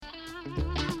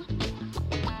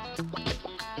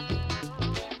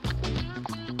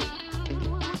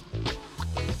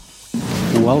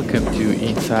Welcome to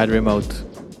Inside Remote.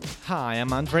 Hi,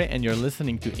 I'm Andre, and you're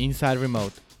listening to Inside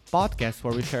Remote, podcast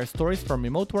where we share stories from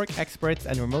remote work experts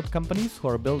and remote companies who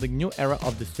are building new era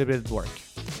of distributed work.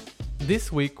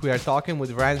 This week, we are talking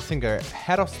with Ryan Singer,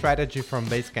 Head of Strategy from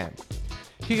Basecamp.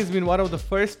 He has been one of the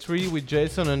first three with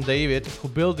Jason and David who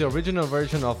built the original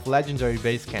version of legendary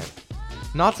Basecamp.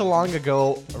 Not so long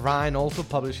ago, Ryan also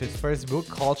published his first book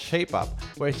called Shape Up,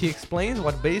 where he explains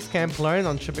what Basecamp learned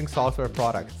on shipping software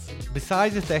products.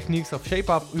 Besides the techniques of Shape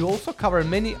Up, we also cover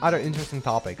many other interesting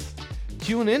topics.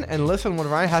 Tune in and listen what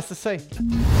Ryan has to say.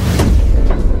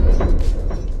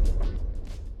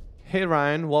 Hey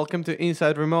Ryan, welcome to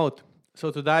Inside Remote.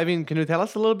 So to dive in, can you tell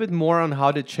us a little bit more on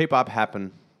how did Shape Up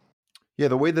happen? Yeah,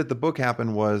 the way that the book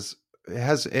happened was it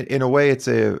has, in a way, it's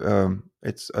a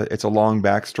long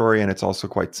backstory, and it's also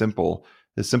quite simple.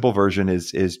 The simple version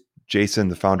is Jason,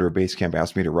 the founder of Basecamp,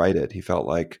 asked me to write it. He felt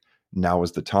like now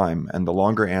was the time, and the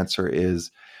longer answer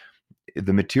is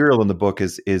the material in the book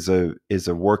is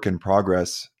a work in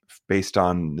progress based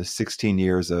on the 16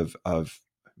 years of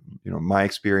my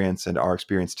experience and our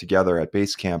experience together at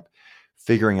Basecamp,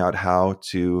 figuring out how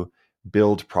to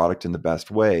build product in the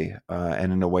best way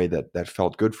and in a way that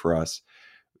felt good for us.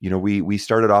 We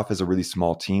started off as a really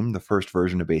small team. The first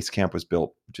version of Basecamp was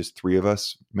built just three of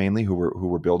us mainly who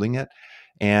were building it,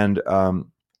 and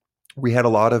we had a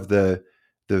lot of the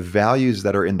values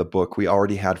that are in the book we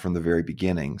already had from the very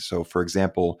beginning. So, for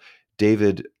example,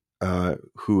 David,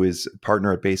 who is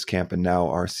partner at Basecamp and now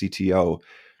our CTO,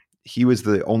 he was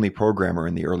the only programmer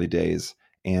in the early days,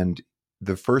 and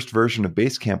the first version of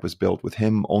Basecamp was built with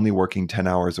him only working 10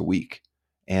 hours a week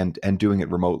and doing it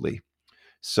remotely.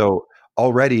 So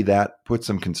already that put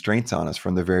some constraints on us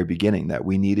from the very beginning that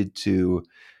we needed to,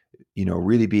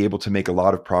 really be able to make a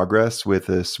lot of progress with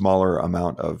a smaller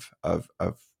amount of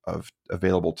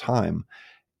available time.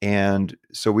 And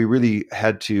so we really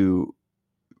had to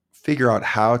figure out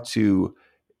how to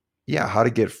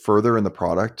get further in the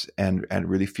product and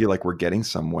really feel like we're getting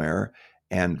somewhere.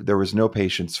 And there was no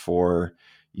patience for,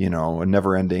 a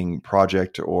never-ending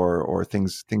project or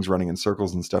things running in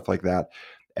circles and stuff like that.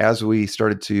 As we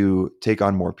started to take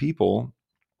on more people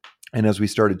and as we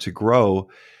started to grow,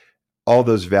 all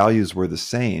those values were the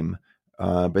same.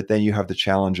 But then you have the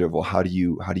challenge of, well, how do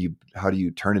you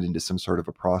turn it into some sort of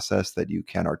a process that you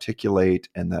can articulate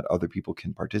and that other people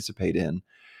can participate in?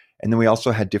 And then we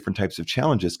also had different types of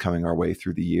challenges coming our way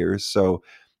through the years. So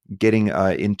getting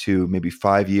into maybe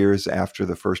 5 years after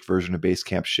the first version of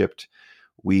Basecamp shipped,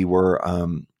 we were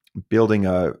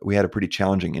we had a pretty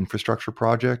challenging infrastructure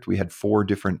project. We had 4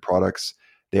 different products.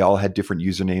 They all had different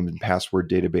username and password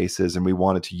databases, and we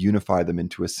wanted to unify them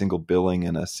into a single billing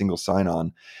and a single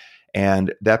sign-on.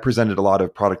 And that presented a lot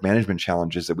of product management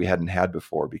challenges that we hadn't had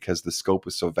before because the scope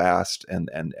was so vast and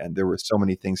there were so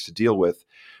many things to deal with.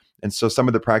 And so some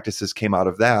of the practices came out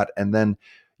of that. And then,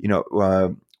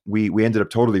 we ended up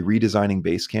totally redesigning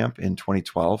Basecamp in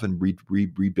 2012 and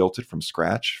rebuilt it from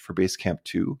scratch for Basecamp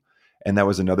 2. And that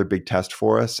was another big test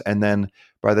for us. And then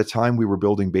by the time we were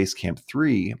building Basecamp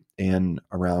 3 in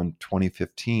around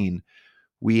 2015,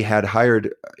 we had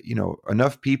hired,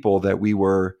 enough people that we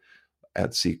were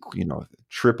at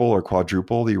triple or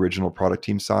quadruple the original product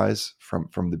team size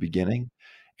from the beginning.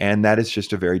 And that is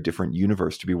just a very different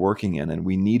universe to be working in. And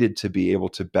we needed to be able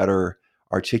to better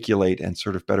articulate and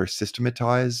sort of better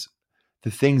systematize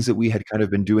the things that we had kind of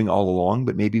been doing all along,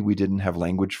 but maybe we didn't have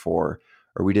language for,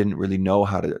 or we didn't really know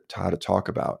how to talk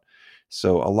about.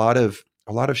 So a lot of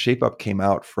Shape Up came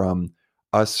out from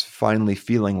us finally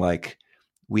feeling like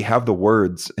we have the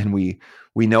words and we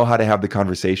know how to have the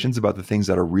conversations about the things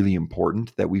that are really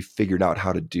important that we've figured out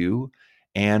how to do.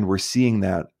 And we're seeing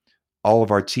that all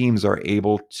of our teams are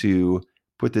able to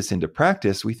put this into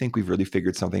practice. We think we've really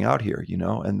figured something out here,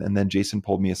 and then Jason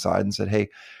pulled me aside and said, hey,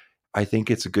 I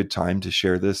think it's a good time to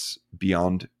share this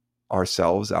beyond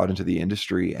ourselves out into the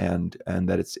industry and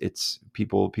that it's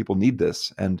people need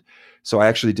this. And so I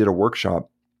actually did a workshop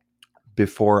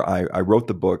before I wrote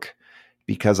the book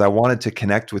because I wanted to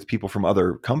connect with people from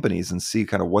other companies and see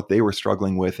kind of what they were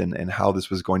struggling with and how this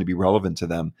was going to be relevant to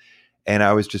them. And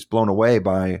I was just blown away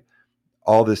by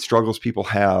all the struggles people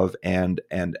have and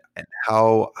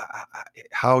how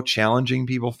challenging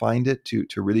people find it to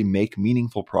really make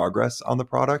meaningful progress on the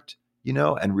product,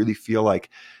 and really feel like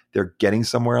they're getting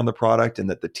somewhere on the product and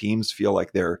that the teams feel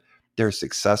like they're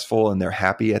successful and they're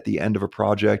happy at the end of a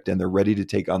project and they're ready to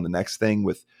take on the next thing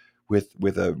with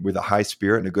a high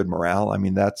spirit and a good morale. I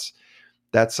mean, that's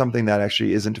something that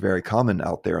actually isn't very common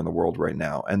out there in the world right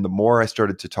now. And the more I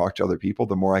started to talk to other people,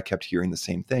 the more I kept hearing the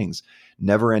same things.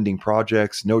 Never ending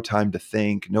projects, no time to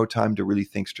think, no time to really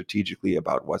think strategically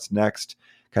about what's next,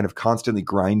 kind of constantly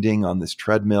grinding on this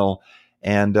treadmill,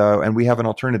 and we have an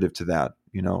alternative to that.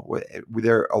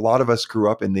 A lot of us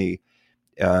grew up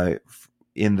uh,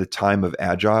 in the time of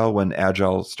Agile, when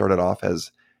Agile started off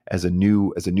as a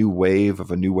new wave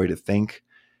of a new way to think,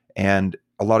 and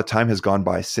a lot of time has gone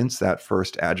by since that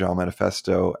first Agile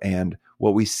manifesto. And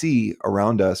what we see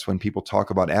around us when people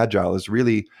talk about Agile is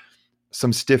really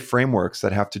some stiff frameworks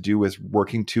that have to do with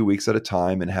working 2 weeks at a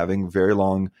time and having very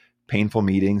long, painful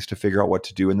meetings to figure out what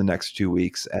to do in the next 2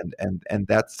 weeks, and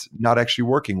that's not actually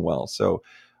working well. So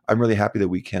I'm really happy that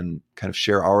we can kind of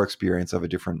share our experience of a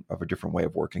different way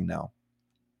of working now.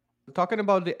 Talking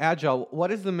about the Agile,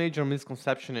 what is the major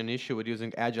misconception and issue with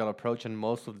using Agile approach in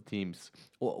most of the teams?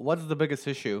 What's the biggest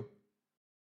issue?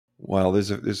 Well,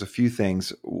 there's a few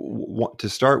things. To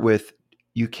start with,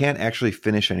 you can't actually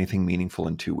finish anything meaningful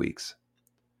in 2 weeks.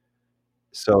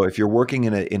 So if you're working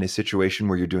in a situation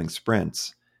where you're doing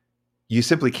sprints, you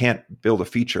simply can't build a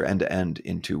feature end to end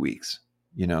in 2 weeks,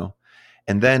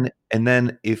 And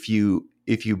then if you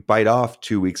bite off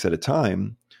 2 weeks at a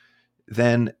time,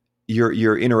 then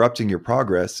you're interrupting your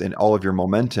progress and all of your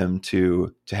momentum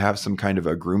to have some kind of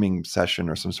a grooming session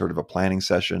or some sort of a planning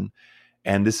session.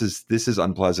 And this is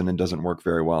unpleasant and doesn't work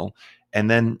very well. And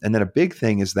then a big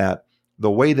thing is that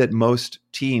the way that most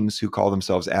teams who call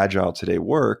themselves Agile today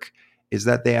work is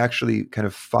that they actually kind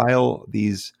of file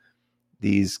these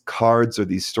cards or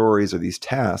these stories or these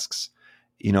tasks,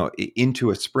 into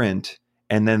a sprint.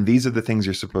 And then these are the things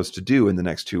you're supposed to do in the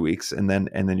next 2 weeks. And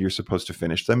then you're supposed to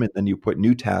finish them. And then you put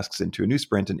new tasks into a new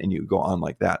sprint, and you go on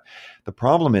like that. The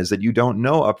problem is that you don't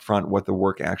know upfront what the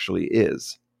work actually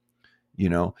is.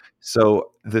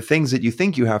 So the things that you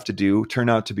think you have to do turn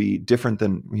out to be different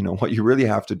than, what you really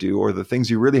have to do, or the things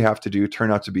you really have to do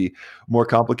turn out to be more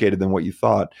complicated than what you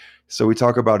thought. So we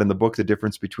talk about in the book the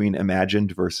difference between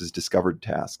imagined versus discovered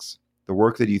tasks. The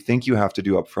work that you think you have to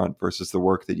do up front versus the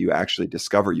work that you actually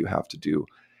discover you have to do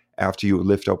after you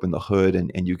lift open the hood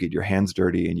and you get your hands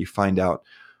dirty and you find out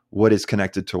what is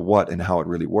connected to what and how it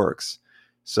really works.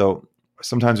 So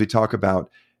sometimes we talk about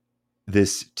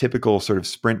this typical sort of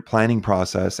sprint planning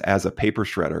process as a paper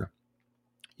shredder.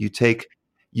 You take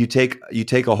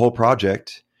a whole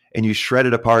project and you shred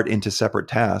it apart into separate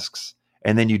tasks,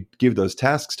 and then you give those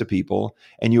tasks to people,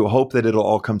 and you hope that it'll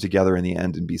all come together in the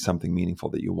end and be something meaningful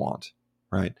that you want,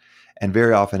 right? And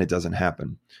very often it doesn't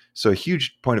happen. So a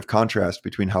huge point of contrast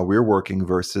between how we're working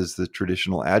versus the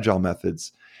traditional Agile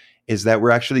methods is that we're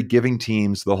actually giving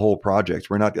teams the whole project.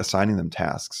 We're not assigning them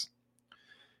tasks.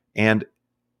 And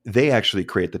they actually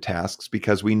create the tasks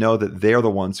because we know that they're the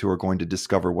ones who are going to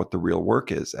discover what the real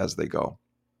work is as they go.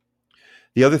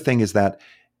 The other thing is that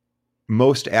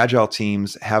most Agile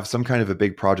teams have some kind of a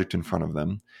big project in front of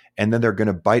them, and then they're going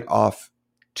to bite off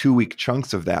 2-week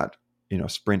chunks of that,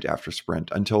 sprint after sprint,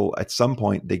 until at some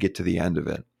point they get to the end of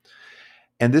it.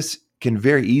 And this can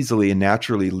very easily and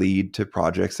naturally lead to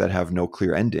projects that have no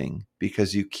clear ending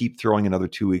because you keep throwing another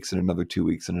 2 weeks and another 2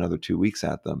 weeks and another 2 weeks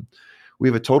at them. We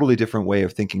have a totally different way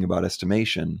of thinking about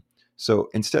estimation. So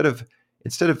instead of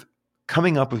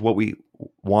coming up with what we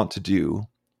want to do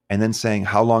and then saying,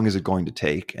 how long is it going to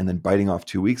take? And then biting off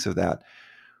 2 weeks of that,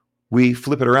 we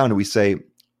flip it around and we say,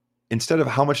 instead of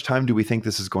how much time do we think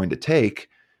this is going to take,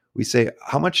 we say,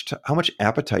 how much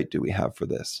appetite do we have for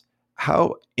this?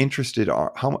 How interested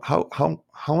how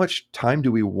much time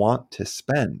do we want to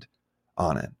spend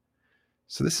on it?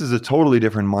 So this is a totally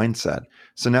different mindset.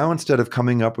 So now instead of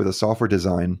coming up with a software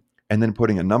design and then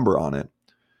putting a number on it,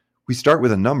 we start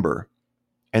with a number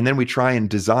and then we try and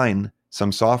design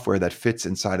some software that fits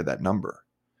inside of that number.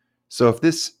 So if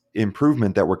this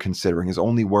improvement that we're considering is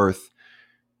only worth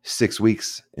 6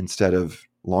 weeks instead of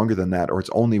longer than that, or it's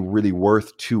only really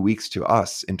worth 2 weeks to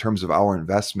us in terms of our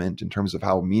investment, in terms of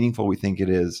how meaningful we think it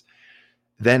is,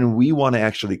 then we want to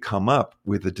actually come up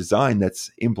with a design that's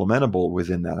implementable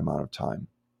within that amount of time.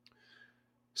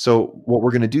 So what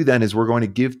we're going to do then is we're going to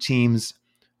give teams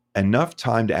enough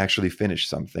time to actually finish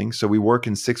something. So we work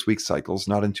in 6-week cycles,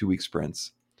 not in 2-week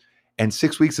sprints. And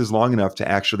 6 weeks is long enough to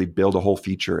actually build a whole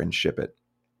feature and ship it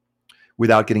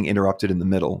without getting interrupted in the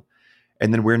middle.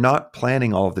 And then we're not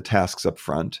planning all of the tasks up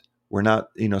front. We're not,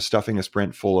 stuffing a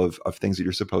sprint full of things that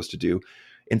you're supposed to do.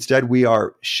 Instead, we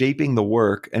are shaping the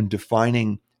work and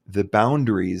defining the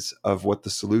boundaries of what the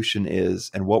solution is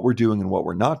and what we're doing and what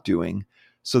we're not doing.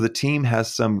 So the team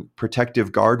has some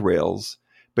protective guardrails,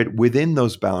 but within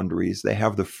those boundaries, they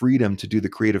have the freedom to do the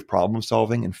creative problem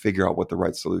solving and figure out what the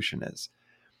right solution is.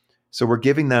 So we're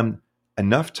giving them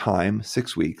enough time,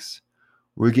 6 weeks.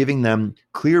 We're giving them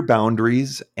clear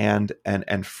boundaries and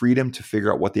freedom to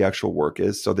figure out what the actual work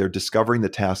is. So they're discovering the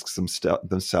tasks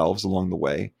themselves along the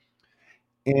way.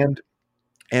 And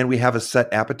and we have a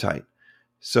set appetite.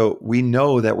 So we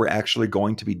know that we're actually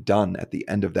going to be done at the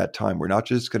end of that time. We're not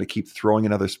just going to keep throwing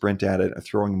another sprint at it, or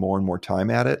throwing more and more time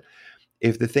at it.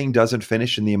 If the thing doesn't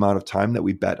finish in the amount of time that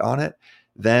we bet on it,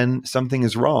 then something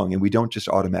is wrong, and we don't just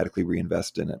automatically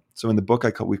reinvest in it. So in the book,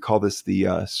 we call this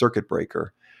the circuit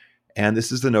breaker. And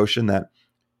this is the notion that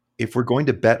if we're going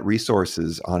to bet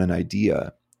resources on an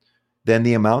idea, then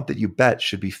the amount that you bet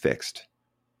should be fixed.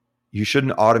 You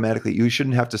shouldn't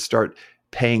have to start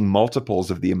paying multiples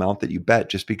of the amount that you bet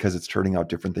just because it's turning out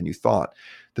different than you thought.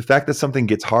 The fact that something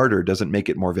gets harder doesn't make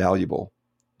it more valuable,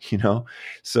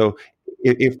 So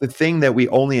if the thing that we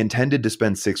only intended to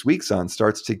spend 6 weeks on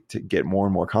starts to get more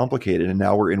and more complicated, and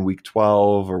now we're in week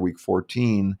 12 or week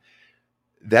 14,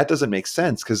 that doesn't make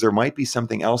sense, because there might be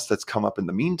something else that's come up in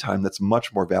the meantime that's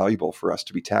much more valuable for us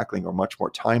to be tackling, or much more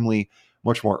timely,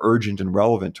 much more urgent and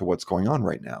relevant to what's going on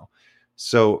right now.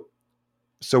 So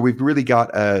we've really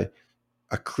got a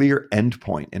clear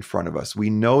endpoint in front of us. We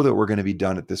know that we're going to be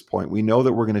done at this point. We know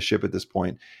that we're going to ship at this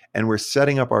point, and we're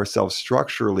setting up ourselves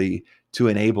structurally to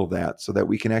enable that, so that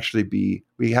we can actually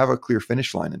we have a clear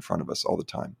finish line in front of us all the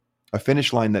time. A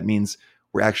finish line that means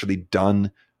we're actually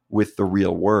done with the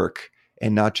real work,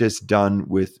 and not just done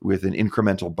with an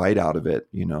incremental bite out of it,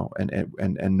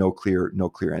 and no clear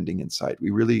ending in sight. We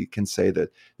really can say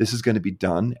that this is going to be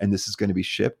done and this is going to be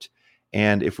shipped.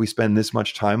 And if we spend this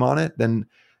much time on it, then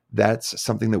that's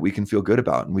something that we can feel good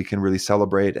about, and we can really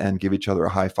celebrate and give each other a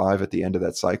high five at the end of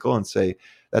that cycle and say,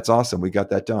 that's awesome, we got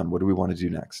that done. What do we want to do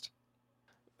next?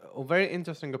 A very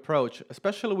interesting approach,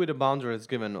 especially with the boundaries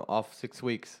given of 6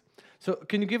 weeks. So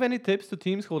can you give any tips to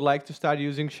teams who would like to start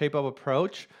using shape-up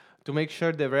approach to make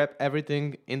sure they wrap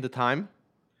everything in the time?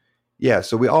 Yeah,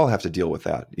 so we all have to deal with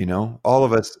that. All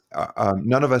of us,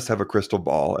 none of us have a crystal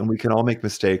ball, and we can all make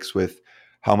mistakes with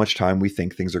how much time we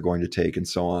think things are going to take and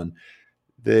so on.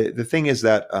 The thing is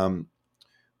that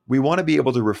we want to be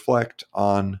able to reflect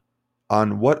on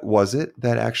what was it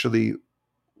that actually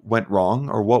went wrong,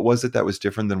 or what was it that was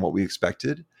different than what we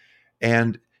expected.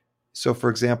 And so, for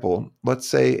example, let's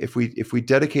say if we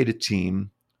dedicate a team,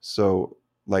 so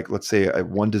like let's say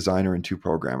one designer and 2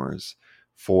 programmers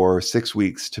for 6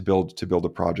 weeks to build a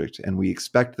project, and we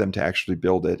expect them to actually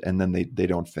build it, and then they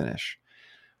don't finish.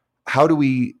 How do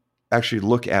we actually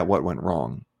look at what went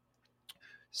wrong?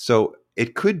 So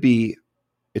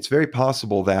it's very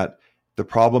possible that the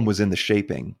problem was in the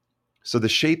shaping. So the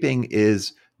shaping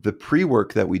is the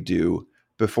pre-work that we do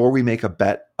before we make a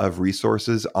bet of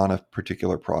resources on a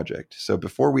particular project. So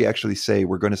before we actually say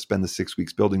we're going to spend the 6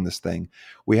 weeks building this thing,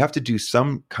 we have to do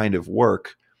some kind of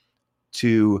work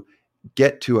to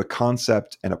get to a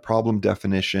concept and a problem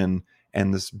definition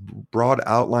and this broad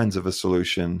outlines of a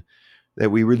solution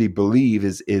that we really believe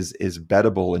is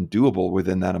bettable and doable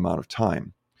within that amount of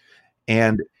time.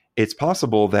 And it's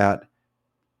possible that,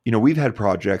 we've had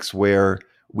projects where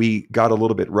we got a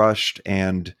little bit rushed,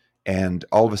 and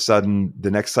all of a sudden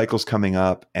the next cycle's coming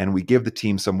up, and we give the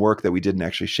team some work that we didn't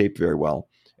actually shape very well.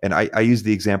 And I use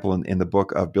the example in the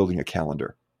book of building a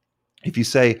calendar. If you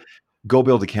say, go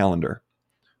build a calendar,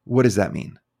 what does that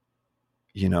mean?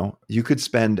 You could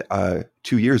spend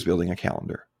 2 years building a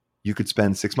calendar. You could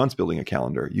spend 6 months building a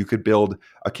calendar. You could build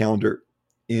a calendar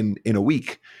in a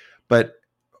week. But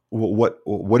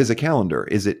what is a calendar?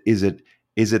 Is it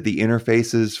the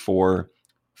interfaces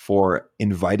for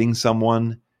inviting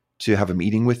someone to have a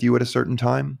meeting with you at a certain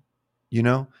time,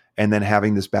 and then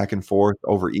having this back and forth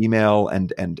over email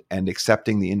and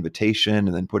accepting the invitation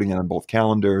and then putting it on both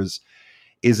calendars?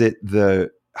 Is it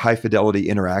the high fidelity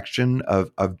interaction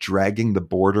of dragging the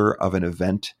border of an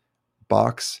event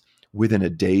box within a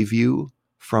day view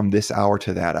from this hour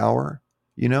to that hour?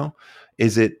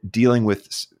 Is it dealing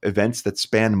with events that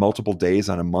span multiple days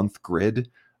on a month grid?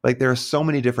 Like, there are so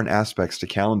many different aspects to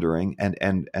calendaring,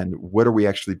 and what are we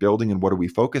actually building and what do we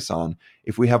focus on?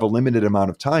 If we have a limited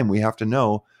amount of time, we have to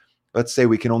know, let's say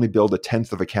we can only build a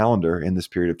 1/10 of a calendar in this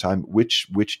period of time. Which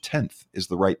 1/10 is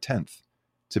the right 1/10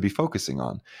 to be focusing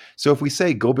on? So if we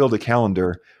say, go build a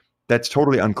calendar, that's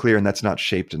totally unclear, and that's not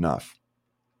shaped enough.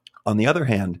 On the other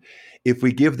hand, if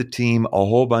we give the team a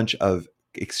whole bunch of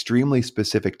extremely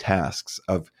specific tasks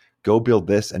of go build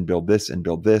this and build this and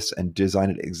build this and design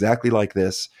it exactly like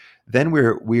this, then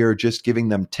we are just giving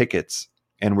them tickets,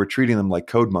 and we're treating them like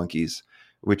code monkeys,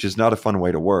 which is not a fun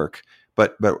way to work.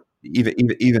 But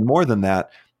even more than that,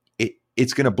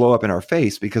 it's going to blow up in our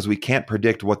face, because we can't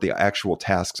predict what the actual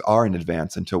tasks are in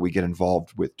advance until we get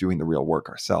involved with doing the real work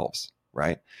ourselves,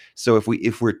 right? So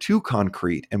if we're too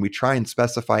concrete and we try and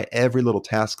specify every little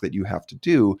task that you have to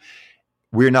do,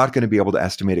 we're not going to be able to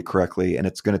estimate it correctly, and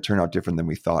it's going to turn out different than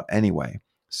we thought anyway.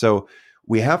 So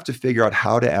we have to figure out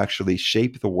how to actually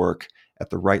shape the work at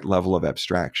the right level of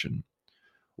abstraction,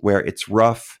 where it's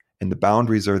rough and the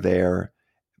boundaries are there,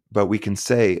 but we can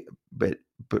say, but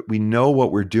we know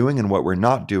what we're doing and what we're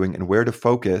not doing and where to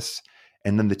focus.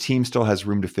 And then the team still has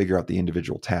room to figure out the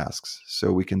individual tasks.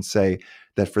 So we can say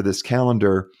that for this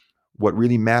calendar, what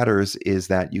really matters is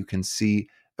that you can see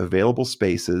available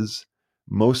spaces,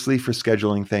 mostly for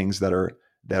scheduling things that are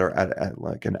at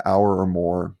like an hour or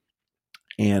more.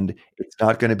 And it's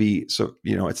not going to be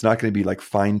it's not going to be like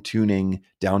fine tuning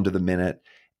down to the minute.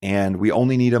 And we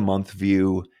only need a month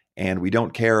view, and we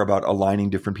don't care about aligning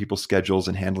different people's schedules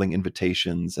and handling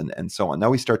invitations and so on. Now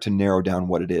we start to narrow down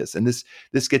what it is. And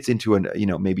this gets into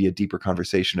maybe a deeper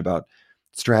conversation about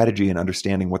strategy and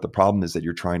understanding what the problem is that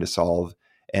you're trying to solve,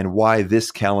 and why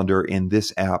this calendar in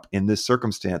this app in this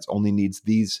circumstance only needs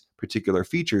these particular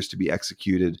features to be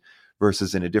executed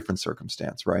versus in a different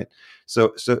circumstance, right?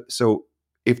 So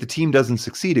if the team doesn't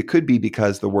succeed, it could be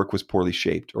because the work was poorly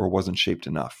shaped or wasn't shaped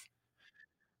enough,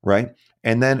 right?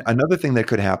 And then another thing that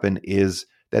could happen is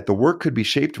that the work could be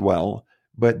shaped well,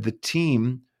 but the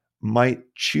team might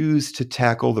choose to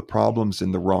tackle the problems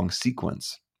in the wrong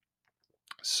sequence.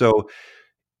 So,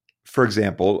 for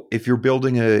example, if you're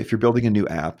building a new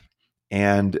app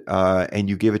and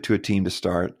you give it to a team to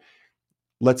start,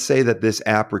 let's say that this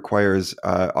app requires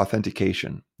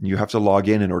authentication. You have to log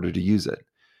in order to use it.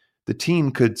 The team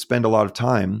could spend a lot of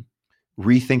time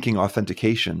rethinking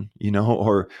authentication,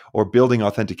 or building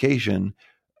authentication.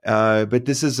 But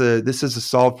this is a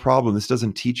solved problem. This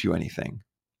doesn't teach you anything,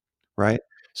 right?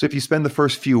 So if you spend the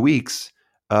first few weeks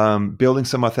building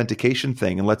some authentication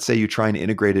thing, and let's say you try and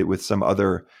integrate it with some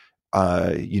other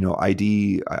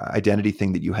identity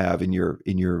thing that you have in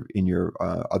your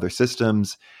other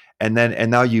systems, and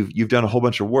now you've done a whole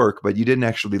bunch of work, but you didn't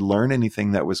actually learn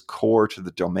anything that was core to the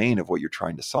domain of what you're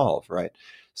trying to solve, right?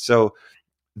 So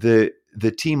the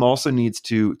team also needs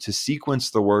to sequence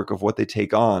the work of what they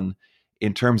take on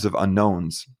in terms of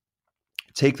unknowns.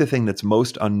 Take the thing that's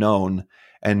most unknown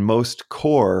and most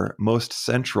core, most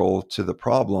central to the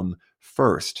problem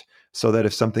first, so that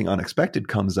if something unexpected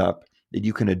comes up, that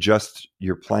you can adjust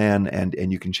your plan and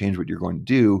you can change what you're going to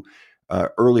do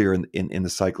earlier in the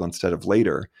cycle instead of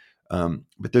later.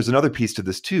 But there's another piece to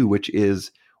this too, which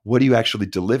is, what are you actually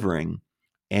delivering?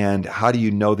 And how do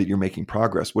you know that you're making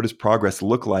progress? What does progress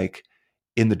look like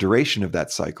in the duration of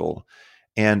that cycle?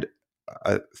 And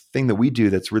a thing that we do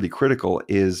that's really critical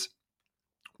is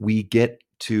we get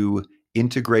to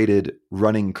integrated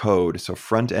running code. So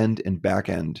front end and back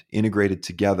end integrated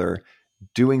together,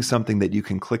 doing something that you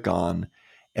can click on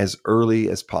as early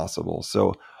as possible.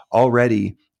 So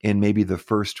already in maybe the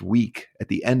first week, at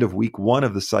the end of week 1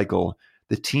 of the cycle,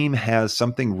 the team has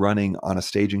something running on a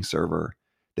staging server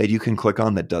that you can click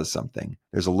on that does something.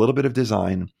 There's a little bit of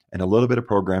design and a little bit of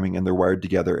programming, and they're wired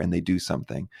together and they do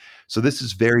something. So this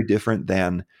is very different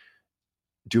than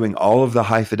doing all of the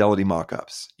high fidelity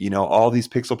mockups, all these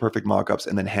pixel perfect mockups,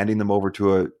 and then handing them over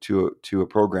to a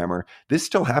programmer. This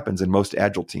still happens in most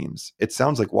agile teams. It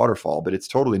sounds like waterfall, but it's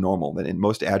totally normal. That in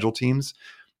most agile teams,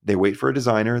 they wait for a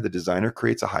designer. The designer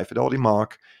creates a high fidelity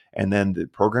mock, and then the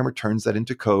programmer turns that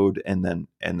into code, and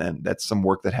then that's some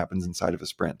work that happens inside of a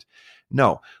sprint.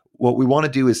 No, what we want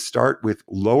to do is start with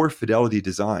lower fidelity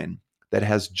design that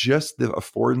has just the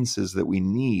affordances that we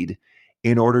need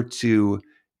in order to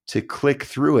click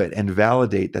through it and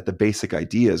validate that the basic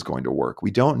idea is going to work.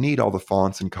 We don't need all the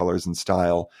fonts and colors and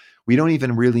style. We don't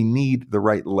even really need the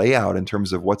right layout in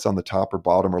terms of what's on the top or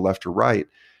bottom or left or right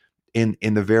in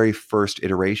the very first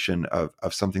iteration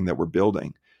of something that we're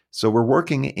building. So we're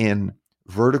working in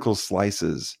vertical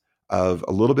slices of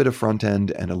a little bit of front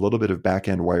end and a little bit of back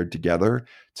end wired together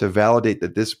to validate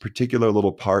that this particular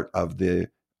little part of the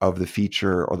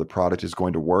feature or the product is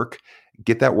going to work.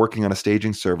 Get that working on a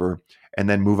staging server, and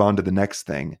then move on to the next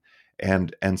thing.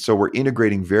 And so we're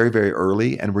integrating very, very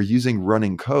early, and we're using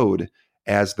running code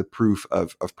as the proof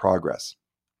of progress.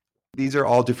 These are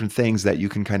all different things that you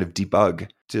can kind of debug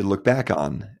to look back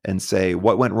on and say,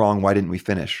 what went wrong? Why didn't we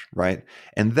finish? Right?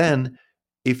 And then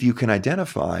if you can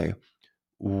identify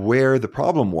where the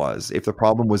problem was, if the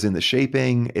problem was in the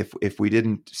shaping, if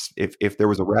there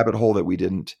was a rabbit hole that we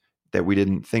didn't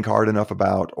think hard enough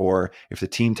about, or if the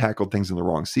team tackled things in the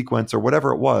wrong sequence or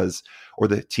whatever it was, or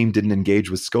the team didn't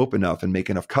engage with scope enough and make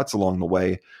enough cuts along the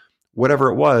way, whatever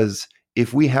it was,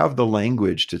 if we have the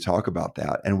language to talk about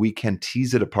that and we can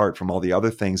tease it apart from all the other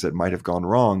things that might have gone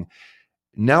wrong,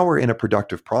 now we're in a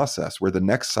productive process where the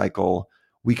next cycle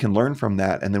we can learn from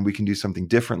that, and then we can do something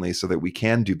differently so that we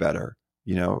can do better.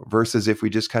 Versus if we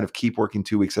just kind of keep working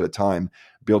 2 weeks at a time,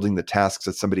 building the tasks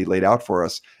that somebody laid out for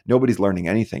us, nobody's learning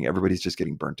anything. Everybody's just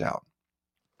getting burnt out.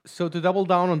 So to double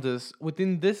down on this,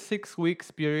 within this 6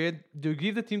 weeks period, do you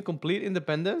give the team complete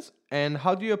independence? And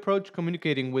how do you approach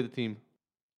communicating with the team?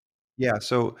 Yeah.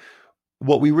 So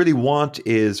what we really want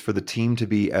is for the team to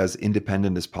be as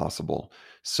independent as possible.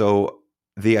 So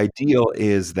the ideal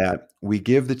is that we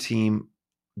give the team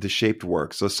the shaped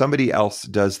work. So somebody else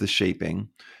does the shaping,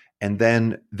 and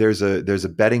then there's a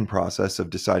betting process of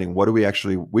deciding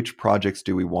which projects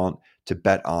do we want to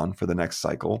bet on for the next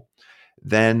cycle.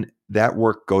 Then that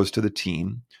work goes to the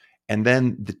team, and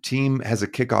then the team has a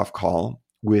kickoff call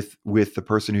with the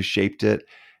person who shaped it,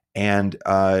 and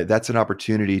that's an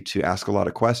opportunity to ask a lot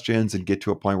of questions and get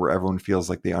to a point where everyone feels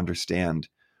like they understand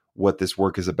what this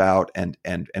work is about and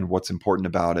what's important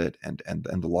about it and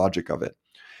the logic of it.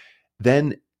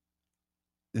 Then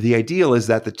the ideal is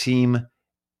that the team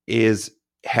is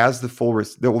has the full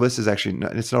well, this is actually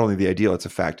not, it's not only the ideal, it's a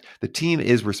fact. The team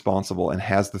is responsible and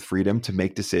has the freedom to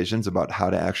make decisions about how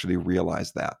to actually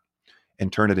realize that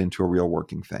and turn it into a real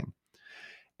working thing.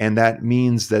 And that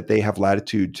means that they have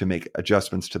latitude to make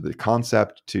adjustments to the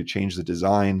concept, to change the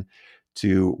design,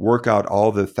 to work out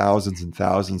all the thousands and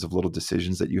thousands of little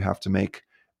decisions that you have to make,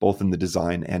 both in the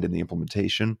design and in the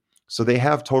implementation. So they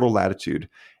have total latitude,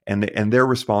 and they're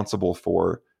responsible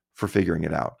for figuring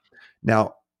it out.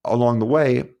 Now, along the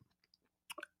way,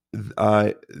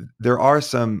 uh, there are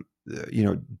some,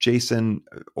 Jason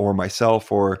or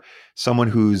myself or someone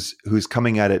who's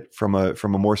coming at it from a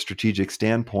more strategic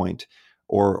standpoint,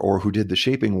 or who did the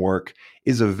shaping work,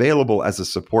 is available as a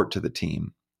support to the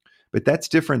team. But that's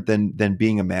different than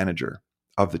being a manager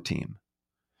of the team.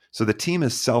 So the team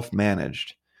is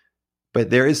self-managed, but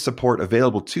there is support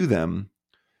available to them.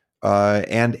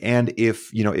 And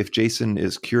if Jason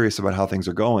is curious about how things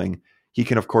are going, he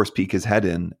can of course peek his head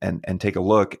in and take a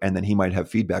look, and then he might have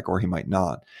feedback or he might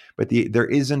not. But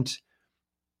there's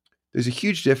a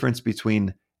huge difference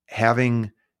between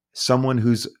having someone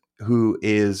who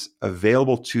is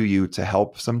available to you to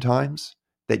help sometimes,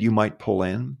 that you might pull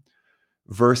in,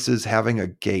 versus having a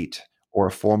gate or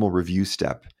a formal review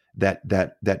step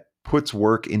that puts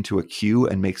work into a queue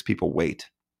and makes people wait.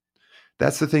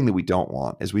 That's the thing that we don't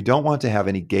want, is we don't want to have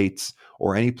any gates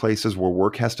or any places where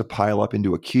work has to pile up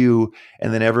into a queue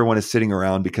and then everyone is sitting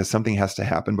around because something has to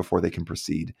happen before they can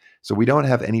proceed. So we don't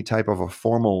have any type of a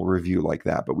formal review like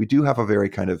that, but we do have a very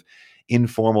kind of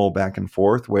informal back and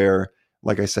forth where,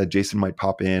 like I said, Jason might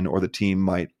pop in or the team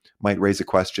might raise a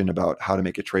question about how to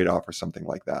make a trade-off or something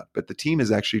like that. But the team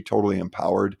is actually totally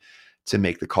empowered to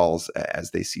make the calls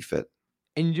as they see fit.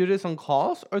 And you do this on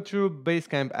calls or through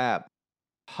Basecamp app?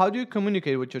 How do you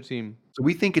communicate with your team? So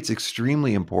we think it's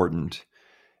extremely important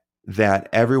that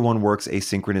everyone works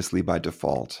asynchronously by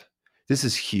default. This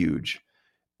is huge.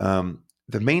 The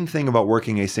main thing about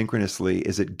working asynchronously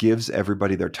is it gives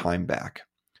everybody their time back.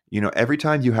 Every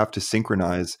time you have to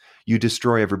synchronize, you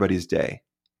destroy everybody's day,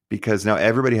 because now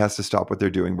everybody has to stop what they're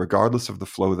doing, regardless of the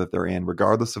flow that they're in,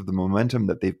 regardless of the momentum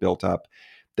that they've built up.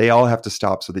 They all have to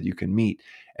stop so that you can meet.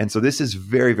 And so this is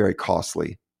very, very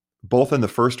costly, both in the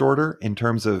first order in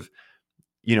terms of,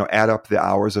 add up the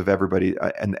hours of everybody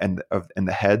and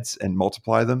the heads and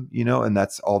multiply them, and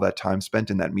that's all that time spent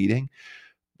in that meeting.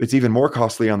 It's even more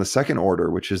costly on the second order,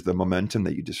 which is the momentum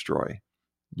that you destroy,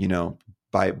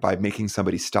 by making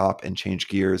somebody stop and change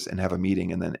gears and have a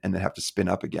meeting and then have to spin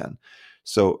up again.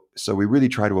 So we really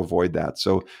try to avoid that.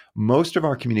 So most of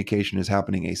our communication is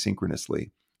happening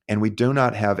asynchronously, and we do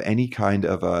not have any kind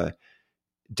of a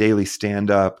daily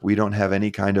stand-up. We don't have any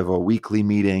kind of a weekly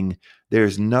meeting.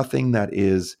 There's nothing that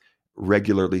is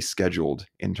regularly scheduled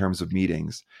in terms of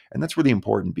meetings. And that's really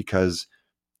important, because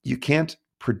you can't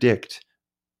predict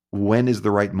when is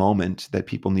the right moment that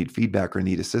people need feedback or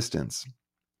need assistance,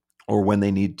 or when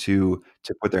they need to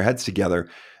put their heads together.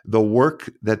 The work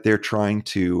that they're trying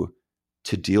to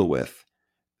deal with,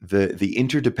 the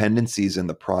interdependencies in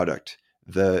the product,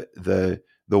 the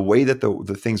way that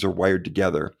the things are wired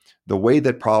together, the way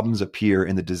that problems appear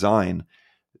in the design,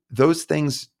 those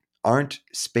things aren't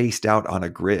spaced out on a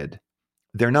grid.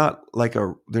 They're not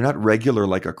regular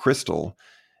like a crystal.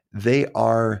 They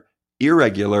are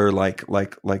irregular like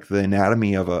the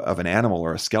anatomy of an animal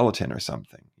or a skeleton or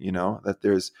something.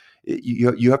 That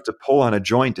you have to pull on a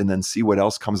joint and then see what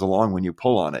else comes along when you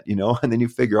pull on it, and then you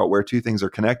figure out where two things are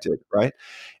connected, right?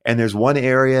 And there's one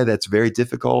area that's very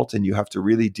difficult and you have to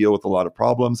really deal with a lot of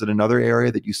problems, and another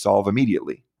area that you solve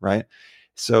immediately, right?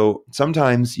 So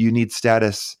sometimes you need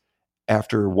status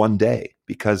after one day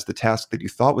because the task that you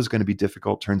thought was going to be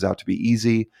difficult turns out to be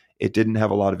easy. It didn't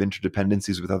have a lot of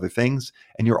interdependencies with other things,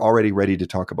 and you're already ready to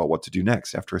talk about what to do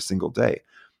next after a single day.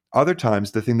 Other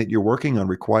times, the thing that you're working on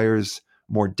requires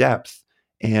more depth,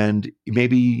 and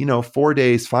maybe 4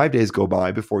 days, 5 days go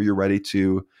by before you're ready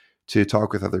to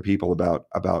talk with other people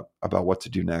about what to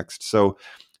do next. So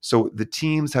the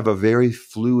teams have a very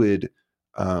fluid,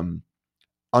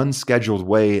 unscheduled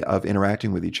way of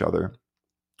interacting with each other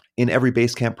in every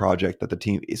Basecamp project that the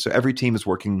team. So every team is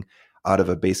working out of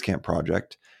a Basecamp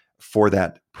project for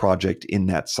that project in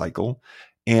that cycle.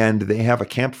 And they have a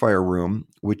campfire room,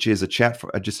 which is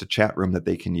just a chat room that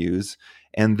they can use.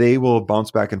 And they will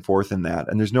bounce back and forth in that.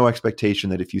 And there's no expectation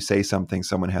that if you say something,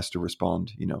 someone has to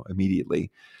respond, immediately.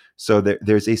 So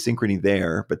there's asynchrony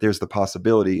there, but there's the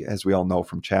possibility, as we all know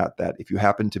from chat, that if you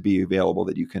happen to be available,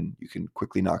 that you can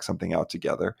quickly knock something out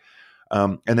together.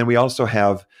 And then we also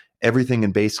have everything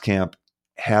in Basecamp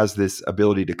has this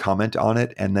ability to comment on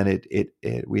it, and then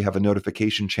we have a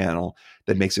notification channel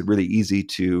that makes it really easy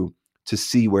to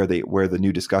see where the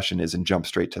new discussion is and jump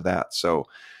straight to that. So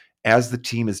as the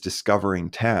team is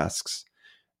discovering tasks,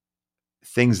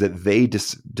 things that they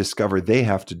discover they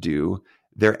have to do,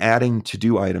 they're adding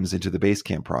to-do items into the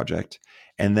Basecamp project.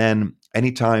 And then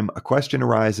anytime a question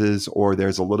arises or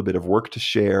there's a little bit of work to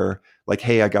share, like,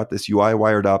 hey, I got this UI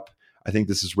wired up, I think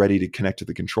this is ready to connect to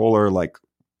the controller, like,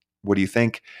 what do you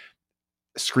think?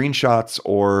 Screenshots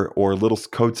or little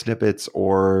code snippets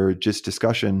or just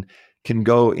discussion can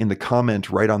go in the comment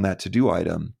right on that to-do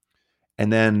item.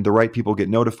 And then the right people get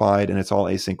notified, and it's all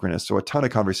asynchronous. So a ton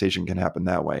of conversation can happen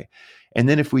that way. And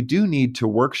then if we do need to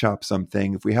workshop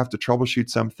something, if we have to troubleshoot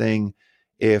something,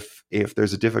 if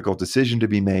there's a difficult decision to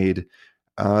be made,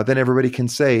 then everybody can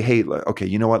say, hey, okay,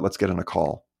 you know what? Let's get on a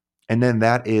call. And then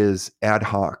that is ad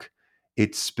hoc.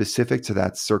 It's specific to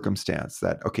that circumstance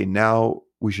that, okay, now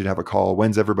we should have a call.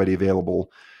 When's everybody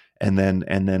available? And then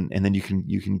you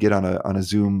can get on a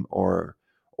Zoom or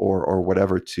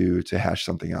whatever to hash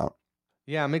something out.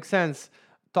 Yeah, makes sense.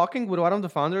 Talking with one of the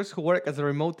founders who work as a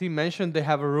remote team mentioned they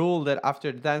have a rule that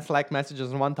after 10 Slack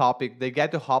messages on one topic, they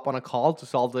get to hop on a call to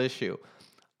solve the issue.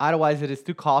 Otherwise, it is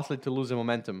too costly to lose the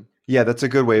momentum. Yeah, that's a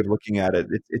good way of looking at it.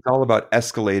 It's all about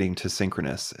escalating to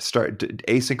synchronous. Start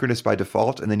asynchronous by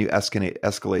default, and then you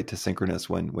escalate to synchronous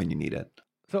when you need it.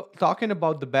 So, talking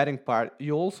about the betting part,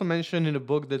 you also mentioned in the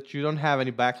book that you don't have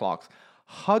any backlogs.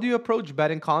 How do you approach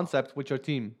betting concepts with your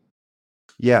team?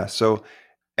 Yeah, so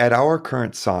at our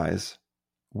current size,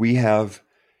 we have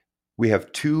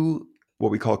two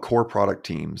what we call core product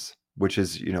teams, which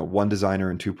is one designer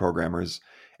and two programmers.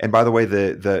 And by the way,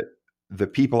 the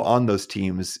people on those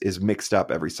teams is mixed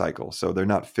up every cycle, so they're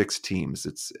not fixed teams.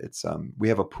 It's we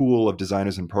have a pool of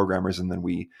designers and programmers, and then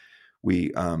we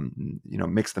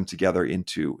mix them together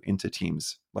into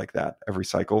teams like that every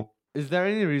cycle. Is there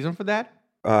any reason for that?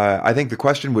 I think the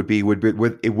question would be,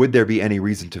 would there be any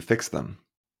reason to fix them?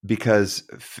 Because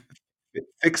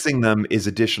fixing them is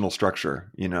additional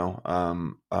structure,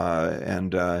 and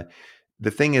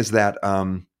the thing is that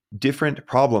different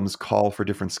problems call for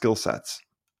different skill sets,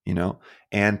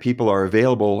 and people are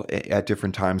available at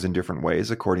different times in different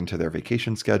ways according to their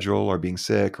vacation schedule or being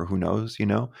sick or who knows,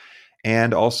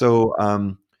 and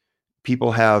also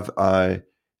people have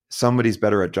somebody's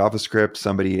better at JavaScript,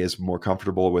 somebody is more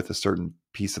comfortable with a certain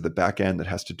piece of the back end that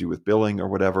has to do with billing or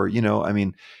whatever, I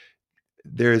mean,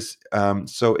 there's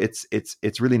so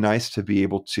it's really nice to be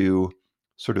able to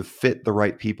sort of fit the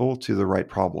right people to the right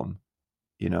problem,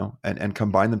 and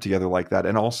combine them together like that.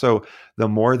 And also the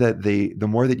more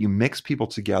that you mix people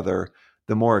together,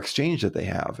 the more exchange that they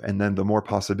have, and then the more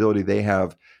possibility they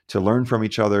have to learn from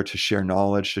each other, to share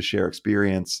knowledge, to share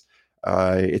experience.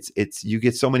 It's you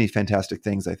get so many fantastic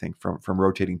things, I think, from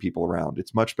rotating people around.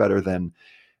 It's much better than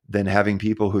having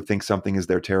people who think something is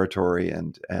their territory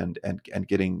and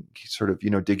getting sort of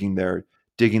digging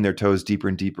their toes deeper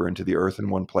and deeper into the earth in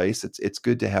one place. It's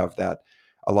good to have that,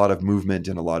 a lot of movement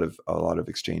and a lot of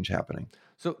exchange happening.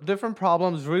 So different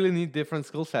problems really need different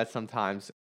skill sets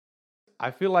sometimes. I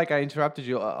feel like I interrupted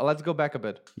you. Let's go back a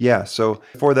bit. Yeah. So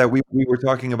for that, we were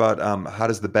talking about how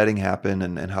does the betting happen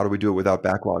and how do we do it without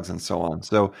backlogs and so on.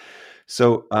 So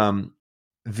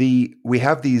we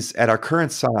have these at our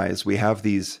current size. We have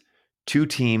these two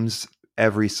teams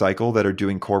every cycle that are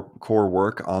doing core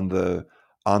work on the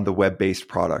web-based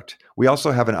product. We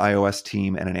also have an iOS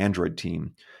team and an Android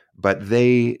team, but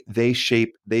they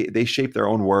shape their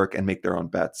own work and make their own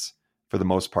bets for the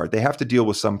most part. They have to deal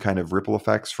with some kind of ripple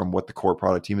effects from what the core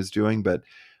product team is doing, but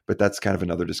that's kind of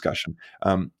another discussion.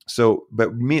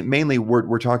 But mainly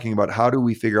we're talking about how do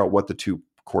we figure out what the two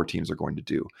core teams are going to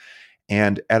do.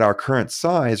 And at our current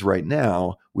size right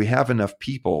now, we have enough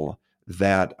people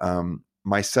that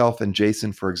myself and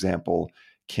Jason, for example,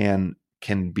 can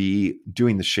be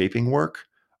doing the shaping work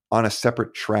on a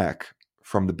separate track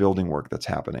from the building work that's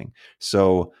happening.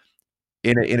 So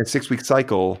In a 6-week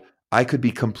cycle, I could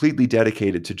be completely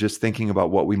dedicated to just thinking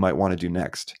about what we might want to do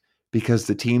next, because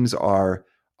the teams are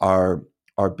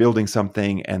building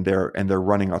something, and they're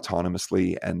running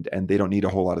autonomously, and they don't need a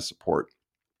whole lot of support.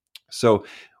 So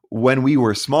when we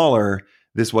were smaller,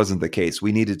 this wasn't the case.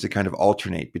 We needed to kind of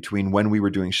alternate between when we were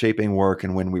doing shaping work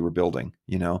and when we were building,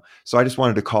 So I just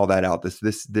wanted to call that out.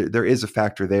 There is a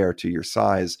factor there to your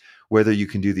size, whether you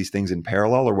can do these things in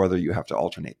parallel or whether you have to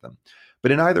alternate them.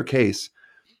 But in either case,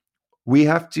 we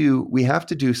have to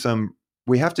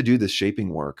do this shaping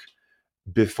work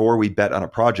before we bet on a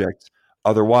project.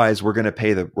 Otherwise, we're going to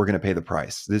pay the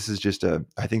price.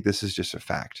 I think this is just a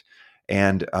fact,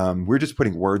 and we're just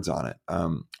putting words on it.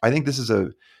 I think this is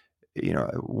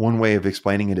one way of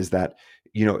explaining it is that,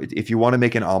 if you want to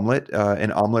make an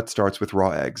omelet starts with raw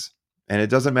eggs, and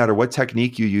it doesn't matter what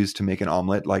technique you use to make an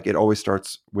omelet, like, it always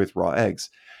starts with raw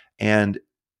eggs. And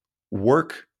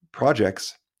work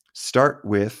projects start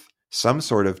with some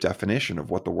sort of definition of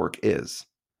what the work is,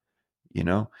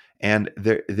 and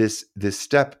this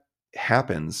step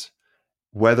happens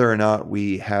whether or not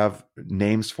we have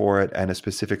names for it and a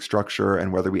specific structure,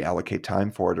 and whether we allocate time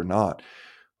for it or not.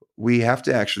 We have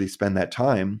to actually spend that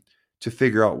time to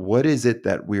figure out, what is it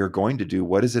that we are going to do?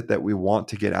 What is it that we want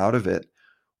to get out of it?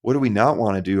 What do we not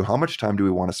want to do? How much time do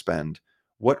we want to spend?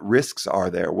 What risks are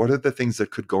there? What are the things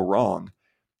that could go wrong?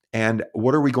 And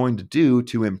what are we going to do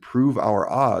to improve our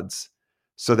odds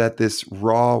so that this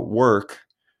raw work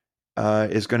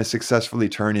is going to successfully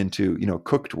turn into,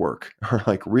 cooked work, or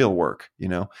like real work,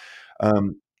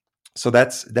 Um, so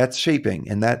that's shaping,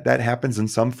 and that happens in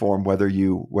some form, whether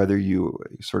you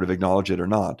sort of acknowledge it or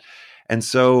not. And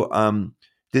so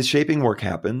this shaping work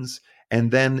happens,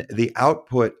 and then the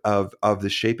output of the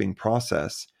shaping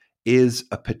process is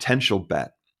a potential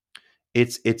bet.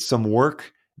 It's some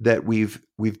work that we've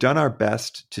done our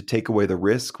best to take away the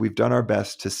risk. We've done our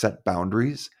best to set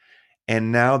boundaries,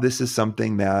 and now this is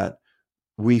something that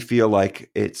we feel like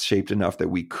it's shaped enough that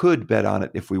we could bet on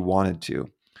it if we wanted to.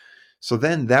 So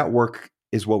then that work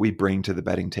is what we bring to the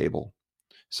betting table.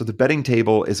 So the betting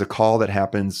table is a call that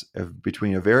happens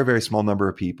between a very, very small number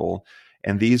of people.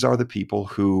 And these are the people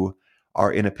who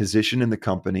are in a position in the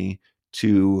company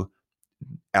to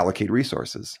allocate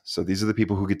resources. So these are the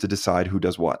people who get to decide who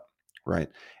does what, right?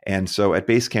 And so at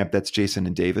Basecamp, that's Jason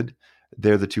and David.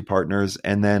 They're the two partners.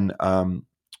 And then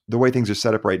the way things are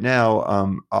set up right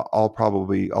now,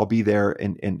 I'll be there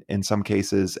in some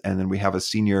cases. And then we have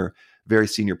a very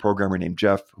senior programmer named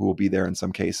Jeff, who will be there in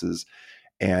some cases,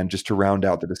 and just to round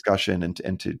out the discussion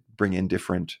and to bring in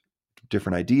different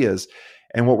ideas.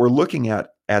 And what we're looking at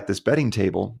this betting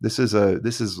table, this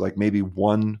is like maybe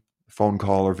one phone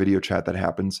call or video chat that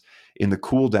happens in the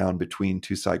cool down between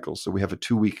two cycles. So we have a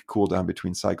 2-week cool down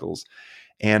between cycles.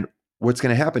 And what's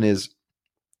going to happen is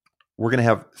we're going to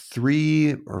have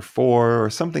 3 or 4 or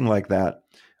something like that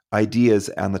ideas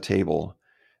on the table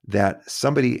that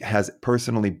somebody has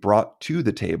personally brought to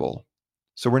the table.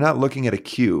 So we're not looking at a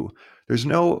queue. There's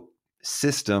no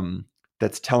system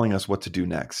that's telling us what to do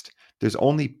next. There's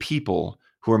only people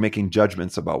who are making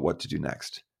judgments about what to do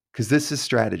next, because this is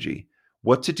strategy.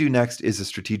 What to do next is a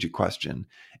strategic question.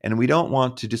 And we don't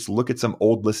want to just look at some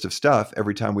old list of stuff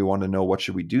every time we want to know what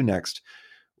should we do next.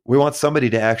 We want somebody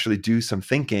to actually do some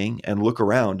thinking and look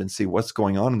around and see what's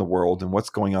going on in the world and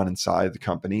what's going on inside the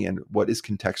company and what is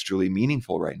contextually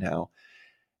meaningful right now,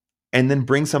 and then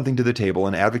bring something to the table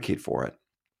and advocate for it.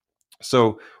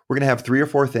 So we're going to have 3 or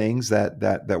 4 things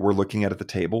that we're looking at the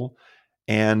table,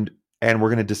 and we're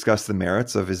going to discuss the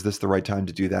merits of, is this the right time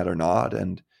to do that or not,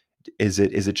 and is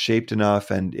it shaped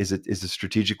enough, and is it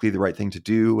strategically the right thing to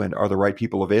do, and are the right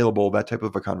people available? That type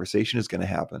of a conversation is going to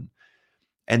happen.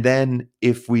 And then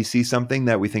if we see something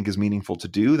that we think is meaningful to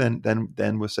do,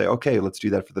 then we'll say, okay, let's do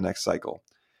that for the next cycle.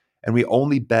 And we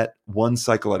only bet one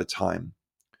cycle at a time.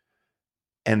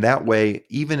 And that way,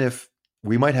 even if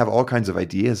we might have all kinds of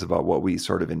ideas about what we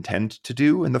sort of intend to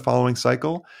do in the following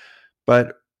cycle,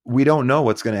 but we don't know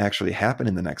what's going to actually happen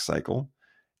in the next cycle.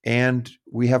 And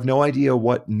we have no idea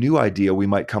what new idea we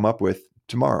might come up with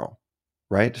tomorrow,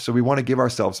 right? So we want to give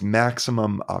ourselves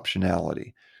maximum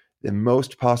optionality, the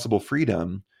most possible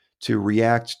freedom to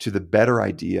react to the better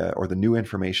idea or the new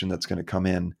information that's going to come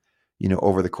in,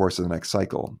 over the course of the next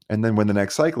cycle. And then when the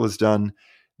next cycle is done,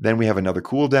 then we have another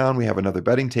cool down, we have another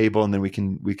betting table, and then we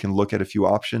can look at a few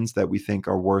options that we think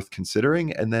are worth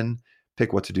considering, and then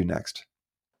pick what to do next.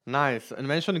 Nice. And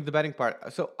mentioning the betting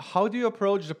part, so how do you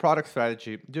approach the product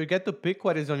strategy? Do you get to pick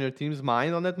what is on your team's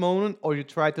mind on that moment, or you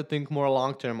try to think more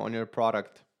long-term on your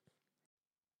product?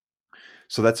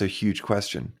 So that's a huge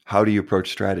question. How do you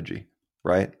approach strategy?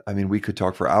 right? I mean, we could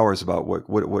talk for hours about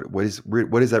what is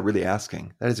that really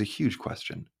asking? That is a huge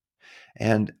question.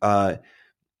 And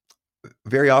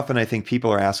very often I think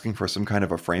people are asking for some kind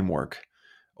of a framework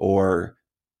or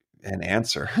an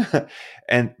answer.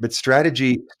 But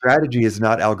strategy is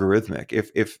not algorithmic.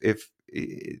 If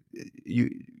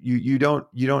you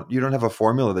don't have a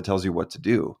formula that tells you what to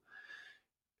do.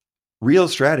 Real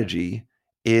strategy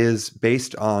is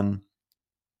based on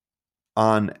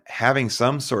having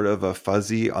some sort of a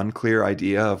fuzzy, unclear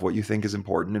idea of what you think is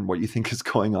important and what you think is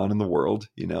going on in the world,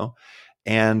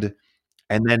 and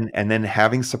then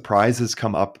having surprises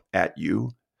come up at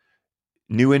you,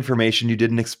 new information you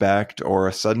didn't expect, or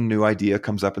a sudden new idea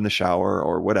comes up in the shower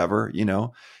or whatever,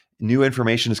 new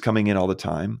information is coming in all the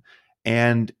time.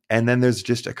 And then there's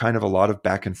just a kind of a lot of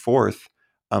back and forth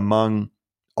among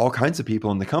all kinds of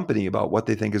people in the company about what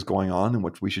they think is going on and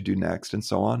what we should do next and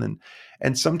so on.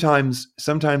 And sometimes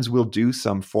we'll do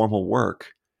some formal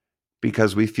work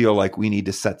because we feel like we need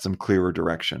to set some clearer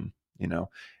direction,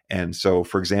 And so,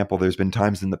 for example, there's been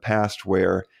times in the past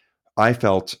where I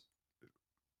felt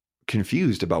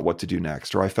confused about what to do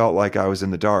next, or I felt like I was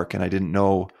in the dark and I didn't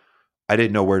know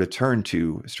where to turn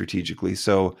to strategically.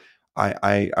 So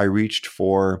I reached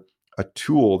for a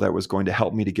tool that was going to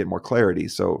help me to get more clarity.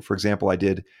 So, for example, I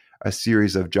did a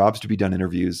series of jobs to be done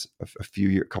interviews a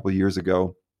couple of years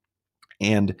ago,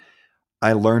 and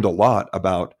I learned a lot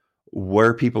about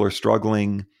where people are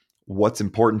struggling, what's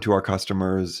important to our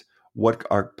customers, what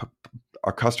our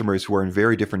customers who are in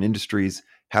very different industries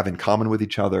have in common with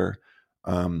each other,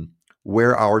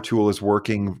 where our tool is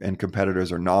working and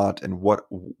competitors are not, and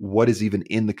what is even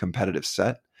in the competitive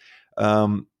set.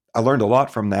 I learned a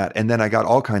lot from that, and then I got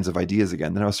all kinds of ideas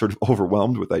again. Then I was sort of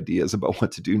overwhelmed with ideas about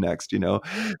what to do next. So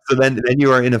then you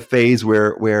are in a phase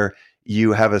where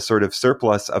you have a sort of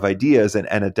surplus of ideas and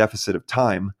a deficit of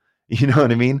time. You know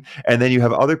what I mean? And then you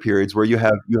have other periods where you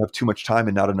have too much time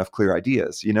and not enough clear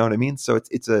ideas. You know what I mean? So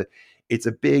it's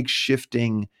a big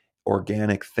shifting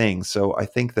organic thing. So I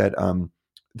think that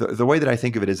the way that I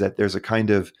think of it is that there's a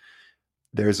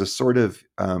sort of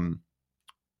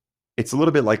it's a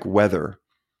little bit like weather,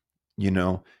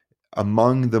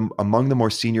 among the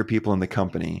more senior people in the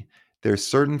company. There's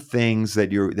certain things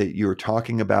that you're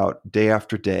talking about day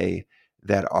after day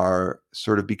that are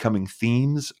sort of becoming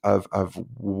themes of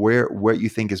what you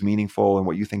think is meaningful and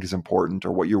what you think is important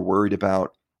or what you're worried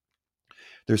about.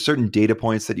 There's certain data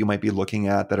points that you might be looking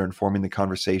at that are informing the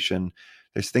conversation.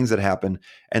 There's things that happen,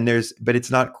 but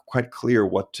it's not quite clear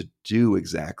what to do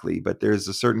exactly, but there's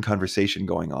a certain conversation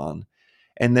going on.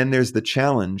 And then there's the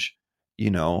challenge.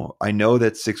 I know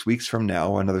that 6 weeks from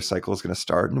now, another cycle is going to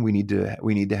start and we need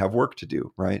to have work to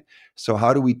do, right? So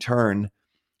how do we turn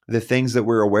the things that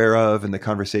we're aware of and the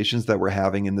conversations that we're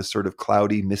having in this sort of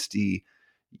cloudy, misty,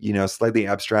 slightly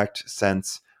abstract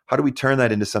sense? How do we turn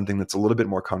that into something that's a little bit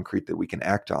more concrete that we can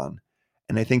act on?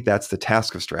 And I think that's the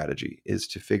task of strategy, is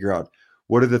to figure out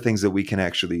what are the things that we can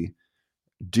actually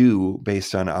do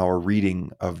based on our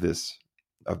reading of these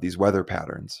weather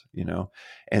patterns,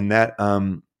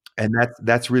 and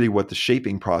that's really what the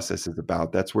shaping process is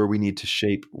about. That's where we need to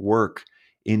shape work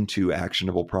into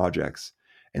actionable projects.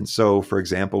 And so, for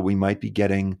example, we might be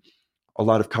getting a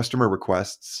lot of customer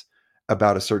requests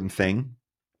about a certain thing.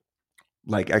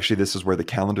 Like, actually, this is where the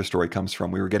calendar story comes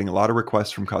from. We were getting a lot of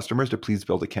requests from customers to please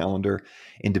build a calendar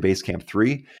into Basecamp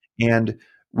 3. And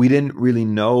we didn't really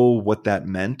know what that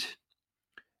meant.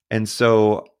 And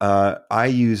so I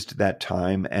used that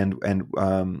time, and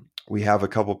we have a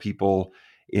couple people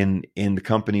in the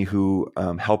company who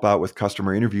help out with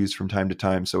customer interviews from time to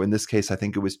time. So in this case, I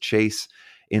think it was Chase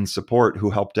in support who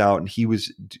helped out, and he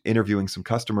was interviewing some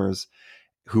customers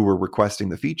who were requesting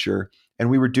the feature, and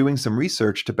we were doing some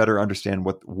research to better understand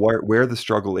where the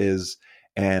struggle is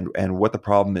and what the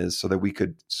problem is, so that we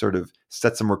could sort of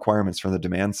set some requirements from the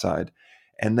demand side.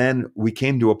 And then we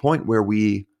came to a point where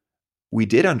we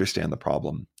did understand the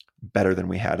problem better than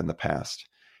we had in the past.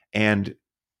 And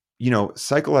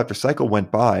cycle after cycle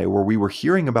went by where we were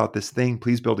hearing about this thing,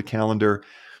 please build a calendar,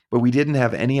 but we didn't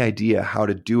have any idea how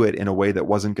to do it in a way that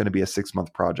wasn't going to be a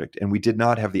 6-month project. And we did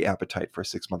not have the appetite for a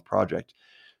 6-month project.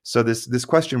 So this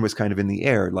question was kind of in the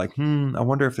air, like, I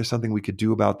wonder if there's something we could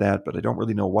do about that, but I don't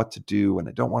really know what to do, and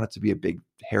I don't want it to be a big,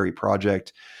 hairy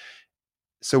project.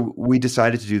 So we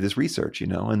decided to do this research,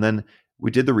 and then we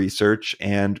did the research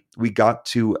and we got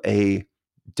to a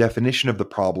definition of the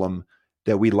problem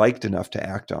that we liked enough to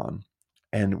act on,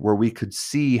 and where we could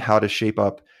see how to shape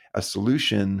up a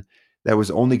solution that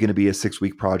was only going to be a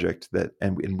 6-week project,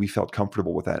 and we felt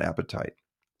comfortable with that appetite.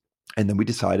 And then we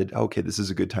decided, okay, this is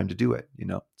a good time to do it.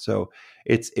 So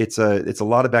it's a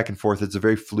lot of back and forth. It's a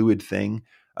very fluid thing.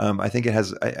 I think it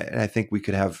has. I think we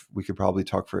could probably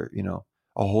talk for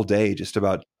a whole day just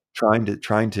about trying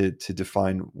to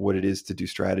define what it is to do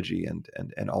strategy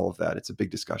and all of that. It's a big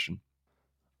discussion.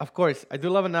 Of course, I do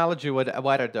love analogy with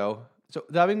weather though. So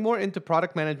diving more into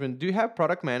product management, do you have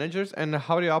product managers and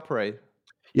how do you operate?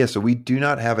 Yeah, so we do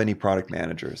not have any product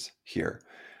managers here.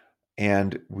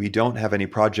 And we don't have any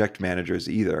project managers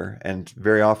either. And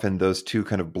very often those two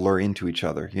kind of blur into each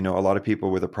other. A lot of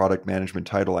people with a product management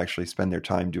title actually spend their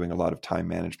time doing a lot of time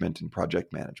management and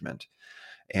project management.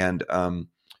 And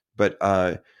but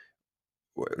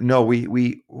no,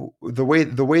 we the way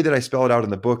that I spell it out in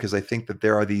the book is I think that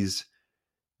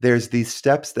there's these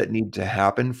steps that need to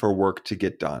happen for work to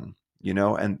get done.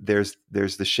 And there's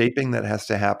the shaping that has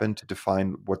to happen to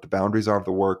define what the boundaries are of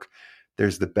the work.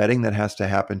 There's the betting that has to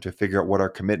happen to figure out what our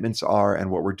commitments are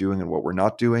and what we're doing and what we're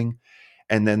not doing.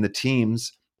 And then the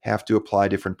teams have to apply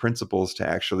different principles to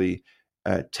actually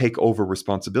take over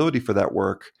responsibility for that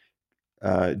work,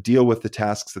 deal with the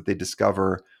tasks that they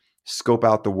discover, scope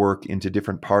out the work into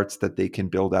different parts that they can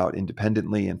build out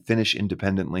independently and finish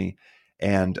independently,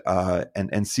 and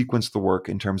sequence the work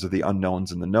in terms of the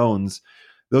unknowns and the knowns.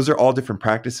 Those are all different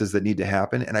practices that need to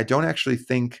happen. And I don't actually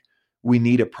think we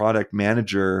need a product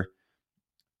manager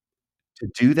to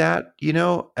do that,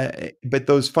 but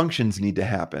those functions need to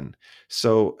happen.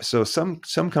 So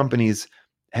some companies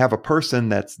have a person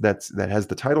that has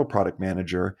the title product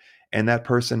manager, and that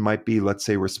person might be, let's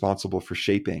say, responsible for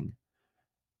shaping,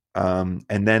 and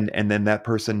then that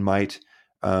person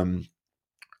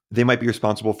they might be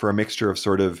responsible for a mixture of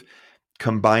sort of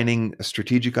combining a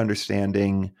strategic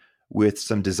understanding with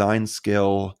some design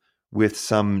skill, with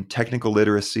some technical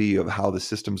literacy of how the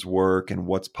systems work and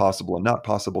what's possible and not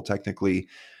possible technically,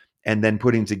 and then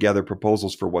putting together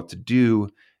proposals for what to do,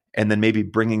 and then maybe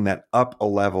bringing that up a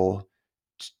level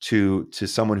to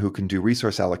someone who can do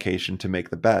resource allocation to make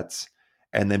the bets,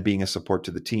 and then being a support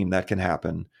to the team. That can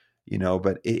happen,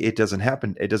 but it doesn't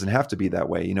happen. It doesn't have to be that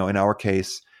way. In our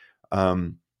case,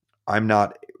 I'm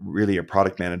not really a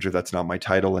product manager. That's not my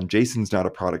title. And Jason's not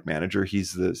a product manager.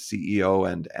 He's the CEO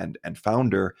and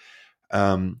founder.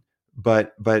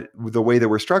 But the way that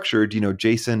we're structured,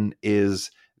 Jason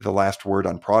is the last word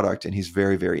on product, and he's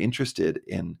very, very interested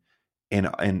in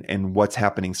what's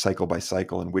happening cycle by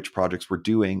cycle and which projects we're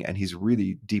doing, and he's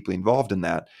really deeply involved in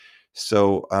that.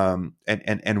 So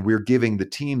and we're giving the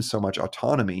team so much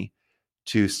autonomy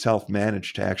to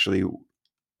self-manage, to actually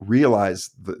realize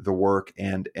the work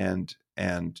and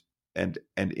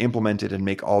implement it and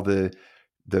make all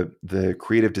the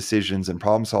creative decisions and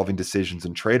problem solving decisions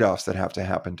and trade-offs that have to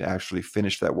happen to actually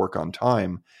finish that work on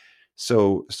time.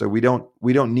 So we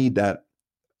don't need that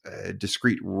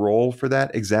discrete role for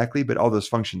that exactly, but all those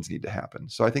functions need to happen.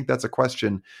 So I think that's a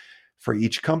question for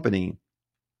each company.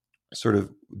 Sort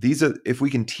of, these are, if we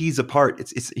can tease apart,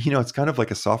 it's kind of like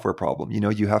a software problem.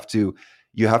 You have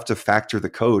to factor the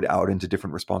code out into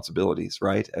different responsibilities,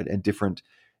 right? And different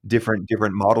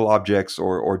model objects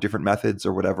or different methods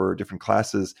or whatever, different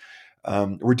classes.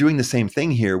 We're doing the same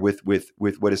thing here with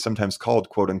what is sometimes called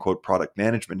quote unquote product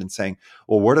management, and saying,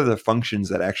 well, what are the functions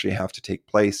that actually have to take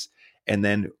place? And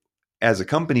then as a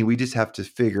company, we just have to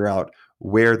figure out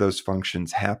where those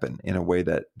functions happen in a way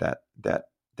that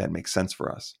makes sense for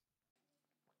us.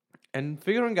 And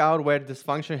figuring out where this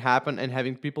function happened and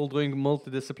having people doing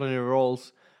multidisciplinary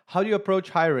roles, how do you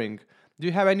approach hiring? Do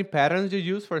you have any patterns you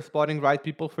use for spotting right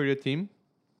people for your team?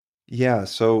 Yeah,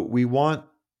 so we want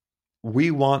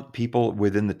people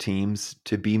within the teams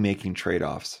to be making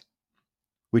trade-offs,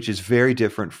 which is very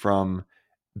different from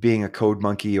being a code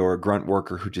monkey or a grunt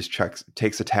worker who just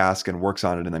takes a task and works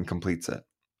on it and then completes it.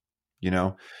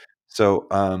 So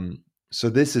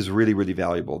this is really, really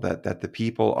valuable, that the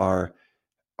people are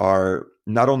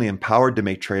not only empowered to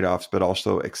make trade-offs, but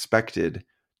also expected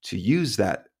to use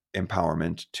that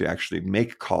empowerment to actually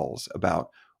make calls about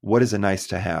what is a nice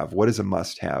to have, what is a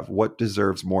must have, what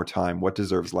deserves more time, what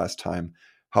deserves less time,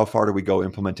 how far do we go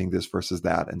implementing this versus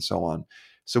that, and so on.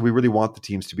 So we really want the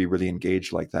teams to be really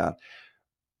engaged like that.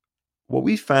 What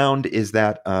we found is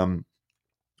that, and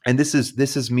this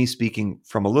is me speaking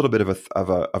from a little bit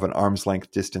of an arm's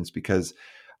length distance, because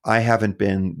I haven't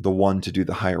been the one to do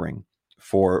the hiring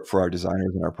for our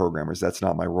designers and our programmers. That's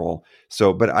not my role.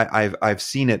 So, but I've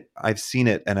seen it,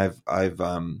 and I've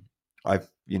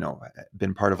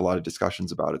been part of a lot of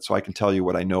discussions about it. So I can tell you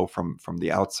what I know from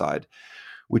the outside,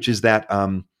 which is that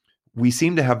we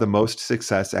seem to have the most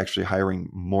success actually hiring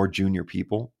more junior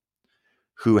people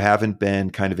who haven't been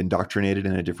kind of indoctrinated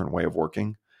in a different way of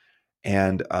working,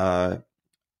 and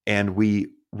we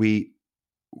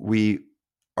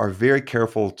are very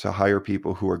careful to hire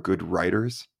people who are good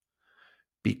writers,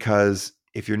 because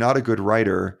if you're not a good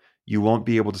writer, you won't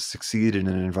be able to succeed in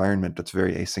an environment that's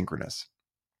very asynchronous.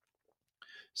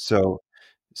 So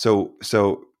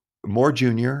so more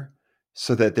junior,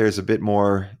 so that there's a bit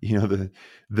more,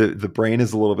 the brain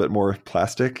is a little bit more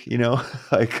plastic,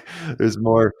 like there's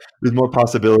more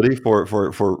possibility for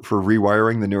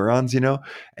rewiring the neurons,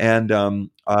 and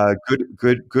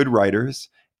good writers,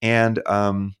 and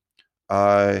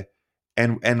uh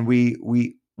and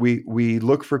we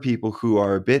look for people who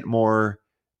are a bit more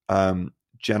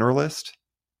generalist.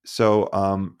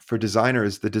 So for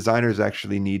designers, the designers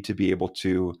actually need to be able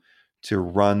to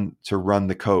run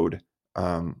the code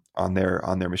on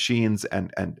their machines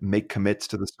and make commits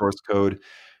to the source code.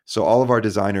 So all of our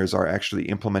designers are actually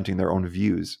implementing their own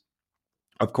views.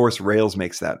 Of course, Rails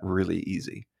makes that really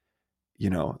easy.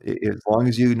 As long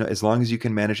as you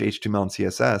can manage HTML and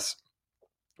CSS,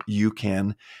 you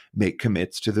can make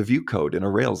commits to the view code in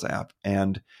a Rails app,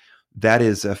 and that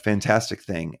is a fantastic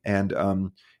thing. And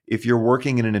if you're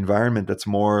working in an environment that's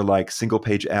more like single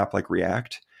page app like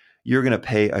React, you're going to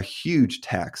pay a huge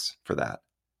tax for that,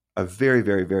 a very,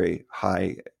 very, very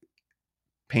high,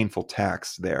 painful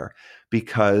tax there,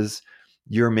 because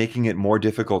you're making it more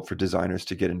difficult for designers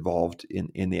to get involved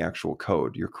in the actual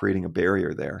code. You're creating a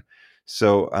barrier there.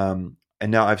 So,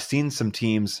 and now I've seen some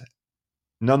teams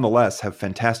nonetheless have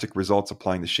fantastic results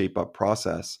applying the shape up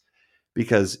process,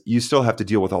 because you still have to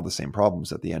deal with all the same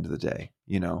problems at the end of the day,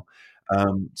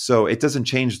 so it doesn't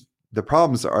change. The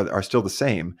problems are still the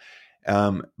same,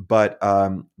 but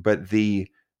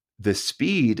the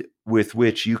speed with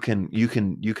which you can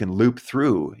loop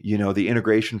through, the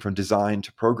integration from design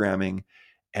to programming,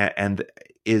 and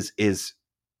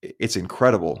it's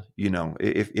incredible.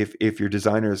 If your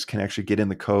designers can actually get in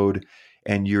the code,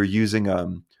 and you're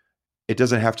using it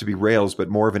doesn't have to be Rails, but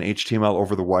more of an HTML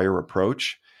over the wire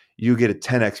approach, you get a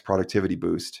 10x productivity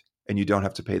boost, and you don't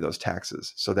have to pay those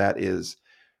taxes. So that's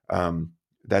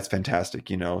fantastic,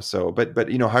 So,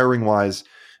 but hiring wise,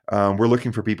 we're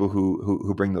looking for people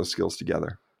who bring those skills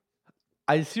together.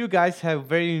 I see you guys have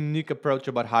very unique approach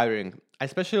about hiring. I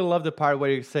especially love the part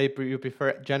where you say you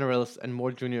prefer generalists and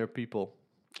more junior people.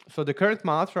 So the current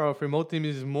mantra of remote team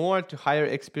is more to hire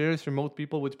experienced remote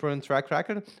people with proven track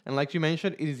record. And like you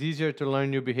mentioned, it is easier to learn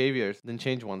new behaviors than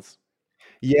change ones.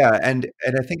 Yeah, and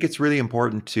I think it's really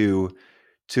important to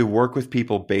work with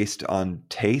people based on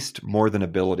taste more than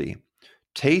ability.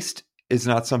 Taste is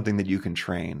not something that you can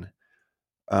train,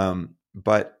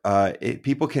 but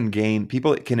people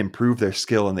can improve their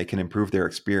skill, and they can improve their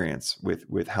experience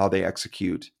with how they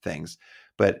execute things.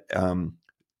 But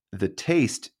the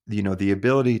taste, the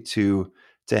ability to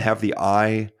have the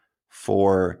eye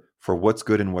for what's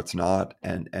good and what's not,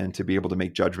 and to be able to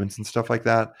make judgments and stuff like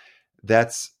that.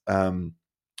 That's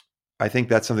I think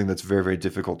that's something that's very, very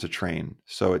difficult to train.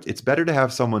 So it's better to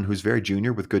have someone who's very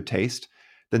junior with good taste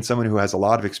than someone who has a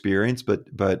lot of experience, but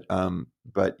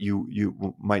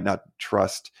you might not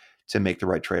trust to make the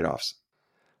right trade-offs.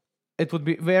 It would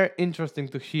be very interesting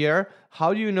to hear.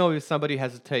 How do you know if somebody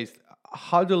has a taste?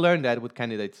 How to learn that with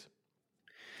candidates?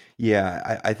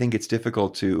 Yeah, I think it's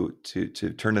difficult to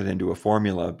turn it into a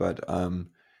formula, but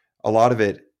a lot of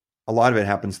it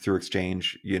happens through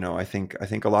exchange. I think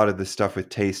a lot of the stuff with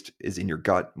taste is in your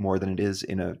gut more than it is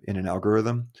in an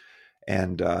algorithm,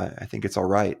 and I think it's all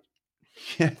right.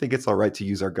 I think it's all right to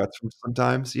use our guts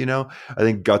sometimes. I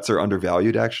think guts are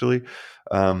undervalued, actually.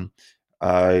 Um,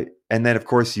 and then, of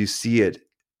course, you see it.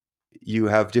 You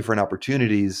have different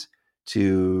opportunities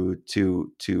to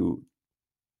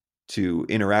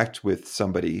interact with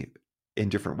somebody in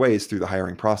different ways through the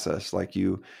hiring process. Like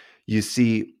you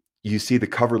see the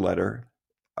cover letter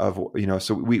of,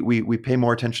 so we pay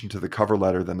more attention to the cover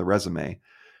letter than the resume,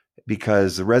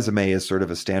 because the resume is sort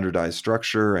of a standardized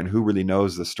structure, and who really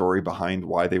knows the story behind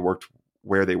why they worked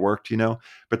where they worked,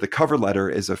 but the cover letter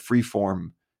is a free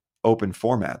form open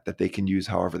format that they can use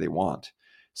however they want.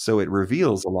 So it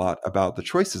reveals a lot about the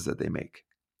choices that they make,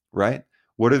 right?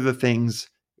 What are the things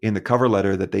in the cover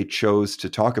letter that they chose to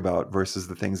talk about versus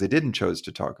the things they didn't chose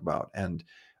to talk about? And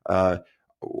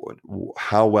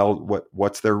how well,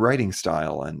 what's their writing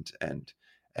style,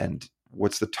 and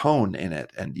what's the tone in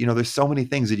it? And there's so many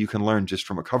things that you can learn just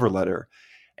from a cover letter,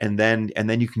 and then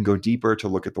you can go deeper to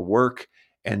look at the work.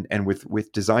 And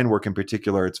with design work in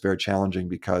particular, it's very challenging,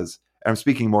 because I'm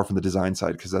speaking more from the design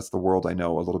side, because that's the world I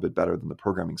know a little bit better than the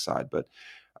programming side. But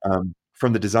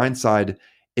from the design side,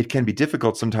 it can be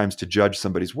difficult sometimes to judge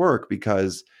somebody's work,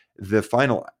 because the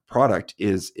final product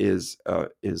is a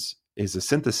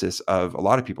synthesis of a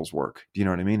lot of people's work. Do you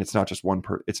know what I mean? It's not just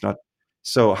it's not.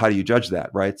 So how do you judge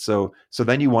that, right? So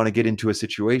then you want to get into a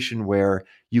situation where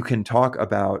you can talk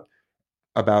about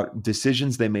about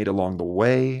decisions they made along the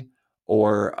way,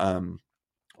 or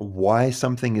why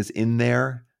something is in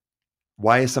there,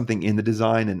 why is something in the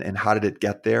design, and how did it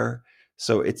get there.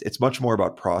 So it's much more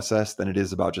about process than it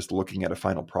is about just looking at a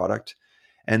final product.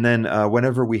 And then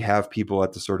whenever we have people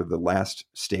at the sort of the last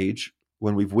stage,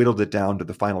 when we've whittled it down to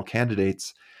the final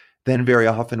candidates, then very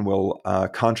often we'll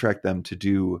contract them to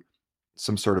do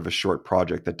some sort of a short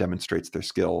project that demonstrates their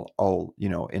skill, all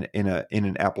in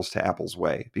an apples to apples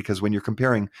way. Because when you're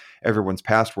comparing everyone's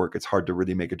past work, it's hard to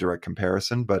really make a direct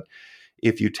comparison. But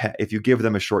if you give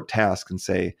them a short task and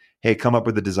say, hey, come up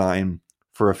with a design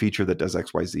for a feature that does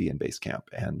XYZ in Basecamp,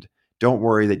 and don't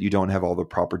worry that you don't have all the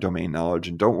proper domain knowledge,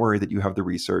 and don't worry that you have the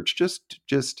research,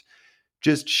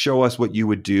 just show us what you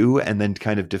would do, and then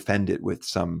kind of defend it with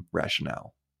some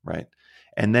rationale, right?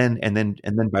 And then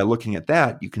by looking at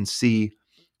that, you can see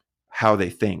how they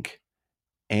think.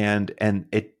 And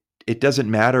it doesn't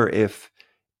matter if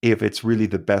it's really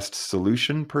the best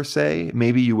solution per se.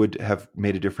 Maybe you would have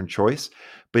made a different choice,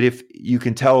 but if you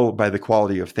can tell by the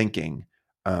quality of thinking,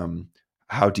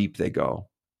 how deep they go,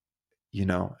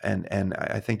 and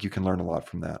I think you can learn a lot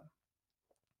from that.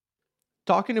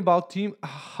 Talking about team,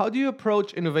 how do you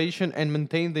approach innovation and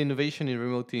maintain the innovation in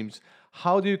remote teams?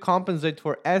 How do you compensate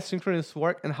for asynchronous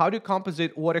work, and how do you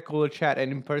compensate water cooler chat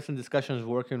and in-person discussions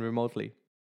working remotely?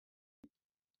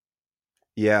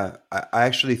 Yeah, I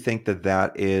actually think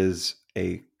that is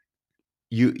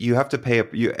you have to pay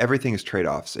everything is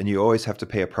trade-offs, and you always have to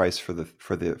pay a price for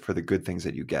the good things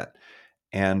that you get.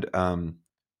 And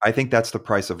I think that's the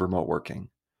price of remote working,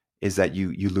 is that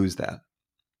you lose that.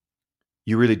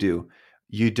 You really do.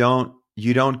 You don't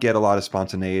get a lot of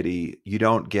spontaneity. You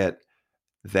don't get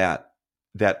that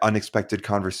unexpected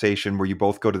conversation where you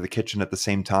both go to the kitchen at the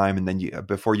same time, and then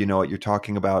before you know it, you're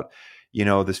talking about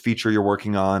this feature you're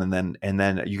working on, and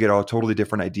then you get a totally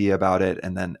different idea about it,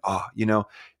 and then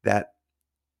that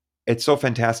it's so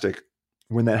fantastic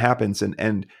when that happens.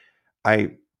 And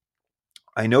I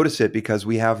I notice it because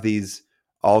we have these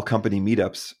all company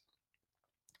meetups.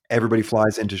 Everybody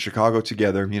flies into Chicago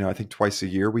together. I think twice a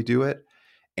year we do it,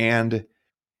 and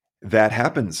that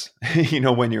happens.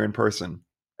 When you're in person,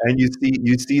 and you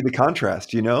see the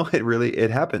contrast.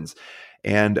 It happens.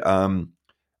 And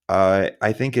I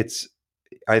think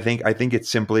it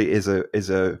simply is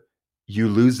a you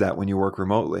lose that when you work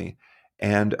remotely,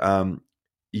 and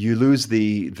you lose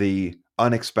the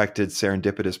unexpected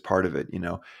serendipitous part of it.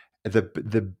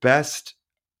 The best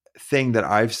thing that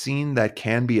I've seen that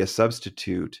can be a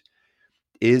substitute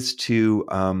is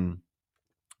to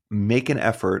make an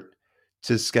effort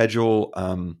to schedule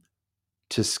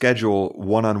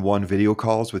one-on-one video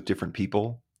calls with different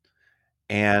people,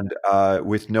 and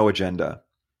with no agenda,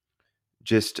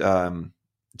 just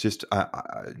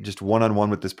just one-on-one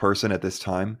with this person at this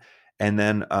time. And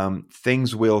then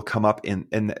things will come up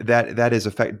and that is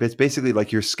effect. It's basically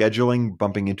like you're scheduling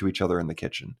bumping into each other in the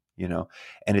kitchen,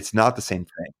 and it's not the same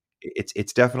thing.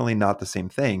 It's definitely not the same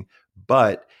thing,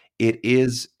 but it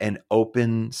is an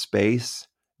open space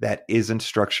that isn't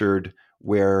structured,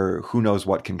 where who knows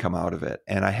what can come out of it.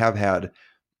 And I have had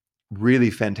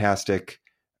really fantastic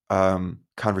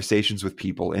conversations with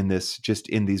people in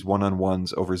these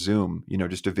one-on-ones over Zoom,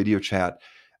 just a video chat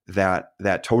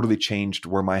that totally changed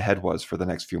where my head was for the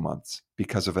next few months,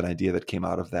 because of an idea that came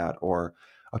out of that, or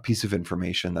a piece of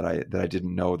information that I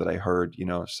didn't know that I heard.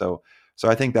 So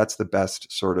I think that's the best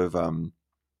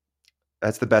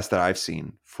that's the best that I've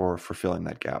seen for filling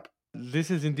that gap.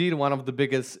 This is indeed one of the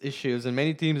biggest issues, and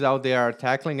many teams out there are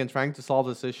tackling and trying to solve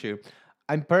this issue.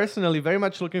 I'm personally very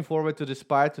much looking forward to this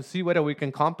part to see whether we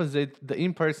can compensate the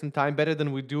in person time better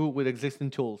than we do with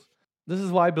existing tools. This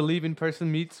is why I believe in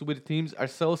person meets with teams are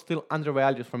so still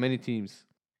undervalued for many teams.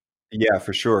 Yeah,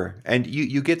 for sure. And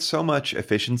you get so much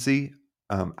efficiency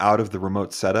out of the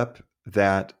remote setup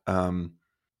that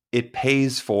it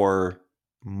pays for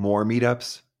more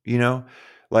meetups.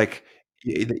 Like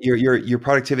your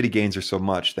productivity gains are so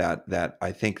much that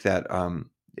I think that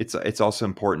it's also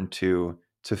important to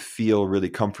feel really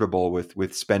comfortable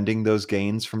with spending those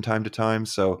gains from time to time.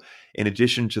 So in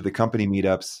addition to the company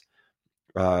meetups,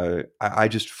 I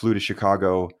just flew to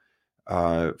Chicago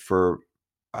for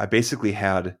I basically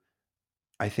had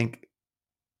I think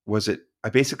was it I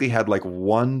basically had like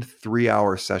one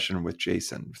 3-hour session with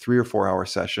Jason, 3 or 4 hour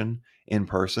session in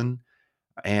person,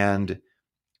 and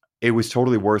it was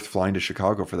totally worth flying to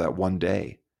Chicago for that one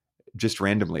day, just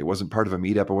randomly. It wasn't part of a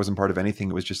meetup. It wasn't part of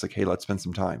anything. It was just like, hey, let's spend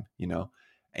some time.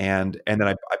 And then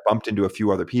I bumped into a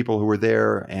few other people who were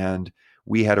there, and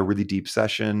we had a really deep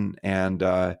session. And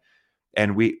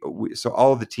so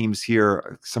all of the teams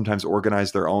here sometimes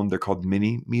organize their own. They're called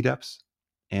mini meetups,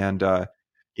 and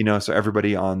So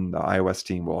everybody on the iOS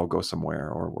team will all go somewhere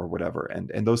or whatever.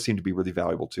 And those seem to be really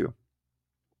valuable too.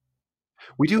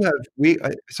 We do have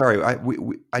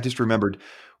I just remembered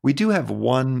we do have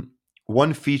one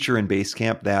feature in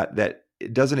Basecamp that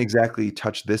it doesn't exactly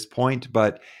touch this point,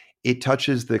 but it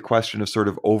touches the question of sort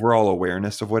of overall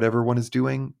awareness of what everyone is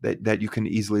doing that you can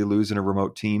easily lose in a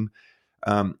remote team.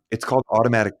 It's called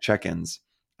automatic check-ins.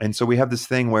 And so we have this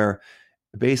thing where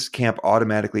Basecamp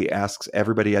automatically asks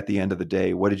everybody at the end of the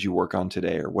day, what did you work on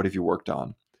today, or what have you worked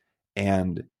on?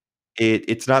 And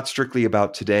it's not strictly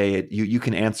about today. You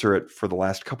can answer it for the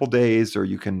last couple days, or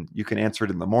you can answer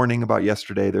it in the morning about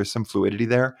yesterday. There's some fluidity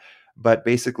there, but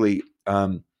basically,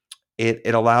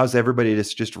 it allows everybody to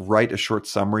just write a short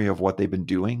summary of what they've been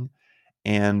doing,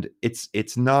 and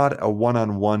it's not a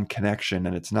one-on-one connection,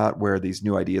 and it's not where these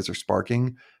new ideas are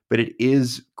sparking, but it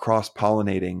is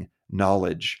cross-pollinating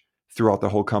knowledge throughout the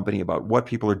whole company about what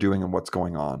people are doing and what's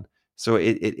going on. So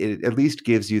it at least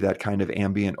gives you that kind of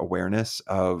ambient awareness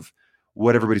of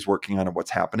what everybody's working on and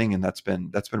what's happening, and that's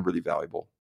been really valuable.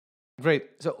 Great.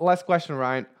 So last question,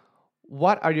 Ryan.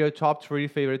 What are your top 3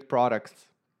 favorite products?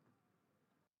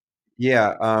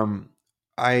 Yeah,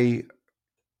 I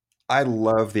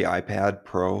love the iPad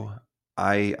Pro.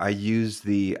 I use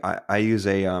I use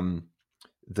a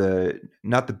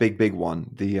not the big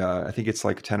one. I think it's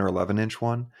like a 10 or 11 inch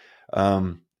one.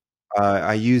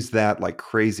 I use that like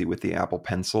crazy with the Apple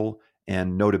Pencil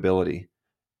and Notability,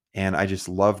 and I just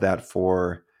love that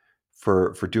for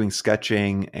doing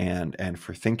sketching and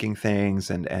for thinking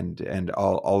things, and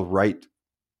I'll write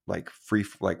like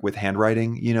with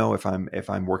handwriting, if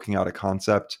I'm working out a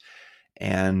concept,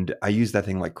 and I use that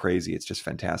thing like crazy. It's just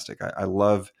fantastic. I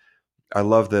love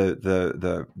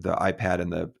the iPad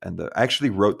and I actually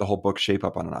wrote the whole book Shape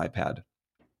Up on an iPad.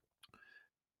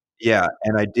 Yeah,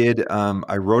 and I did.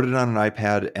 I wrote it on an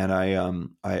iPad, and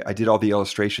I did all the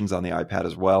illustrations on the iPad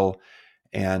as well,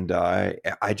 and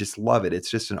I just love it.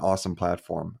 It's just an awesome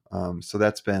platform. So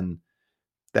that's been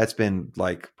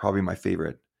like probably my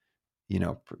favorite,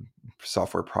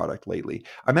 software product lately.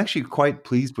 I'm actually quite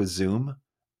pleased with Zoom,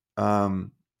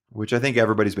 which I think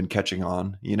everybody's been catching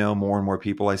on. More and more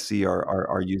people I see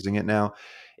are using it now.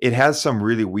 It has some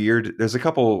really weird. There's a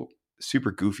couple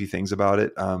super goofy things about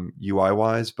it, UI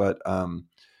wise, but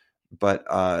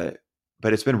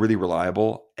it's been really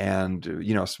reliable. And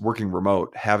working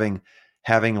remote, having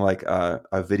like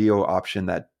a video option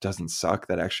that doesn't suck,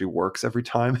 that actually works every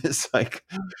time, is like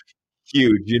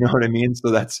huge. You know what I mean?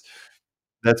 So that's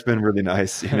been really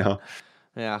nice.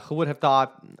 Yeah, who would have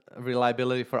thought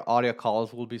reliability for audio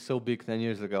calls would be so big 10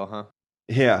 years ago, huh?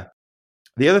 Yeah.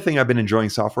 The other thing I've been enjoying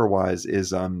software wise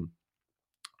is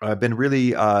I've been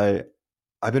really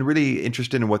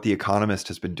interested in what The Economist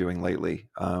has been doing lately.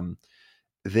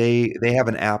 They have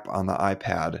an app on the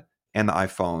iPad and the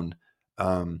iPhone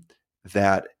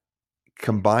that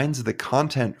combines the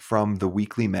content from the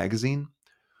weekly magazine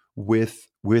with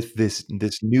this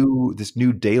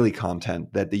new daily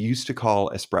content that they used to call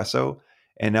Espresso,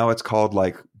 and now it's called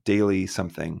like daily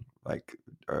something, like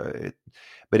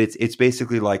but it's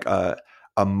basically like a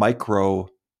micro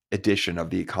edition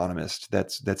of The Economist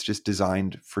that's just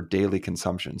designed for daily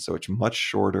consumption. So it's much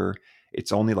shorter.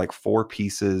 It's only like 4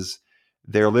 pieces.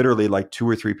 They're literally like 2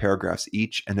 or 3 paragraphs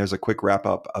each, and there's a quick wrap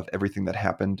up of everything that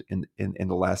happened in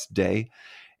the last day.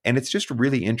 And it's just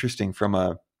really interesting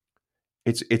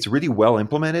it's really well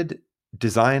implemented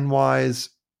design wise.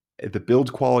 The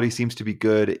build quality seems to be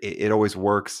good. It always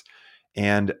works.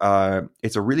 And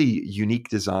it's a really unique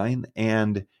design,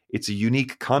 and it's a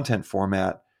unique content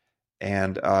format.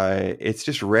 And it's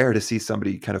just rare to see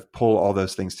somebody kind of pull all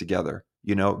those things together.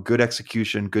 Good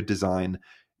execution, good design,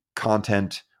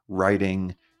 content,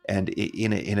 writing, and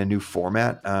in a new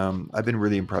format. I've been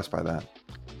really impressed by that.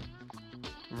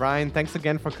 Ryan, thanks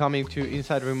again for coming to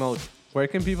Inside Remote. Where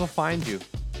can people find you?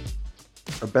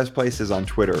 Our best place is on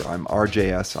Twitter. I'm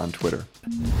RJS on Twitter.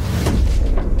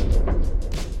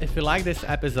 If you like this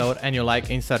episode and you like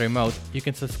Inside Remote, you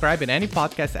can subscribe in any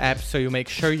podcast app so you make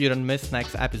sure you don't miss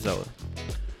next episode.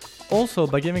 Also,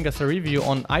 by giving us a review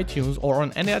on iTunes or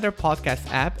on any other podcast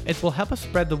app, it will help us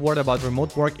spread the word about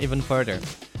remote work even further.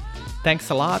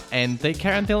 Thanks a lot, and take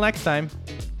care until next time.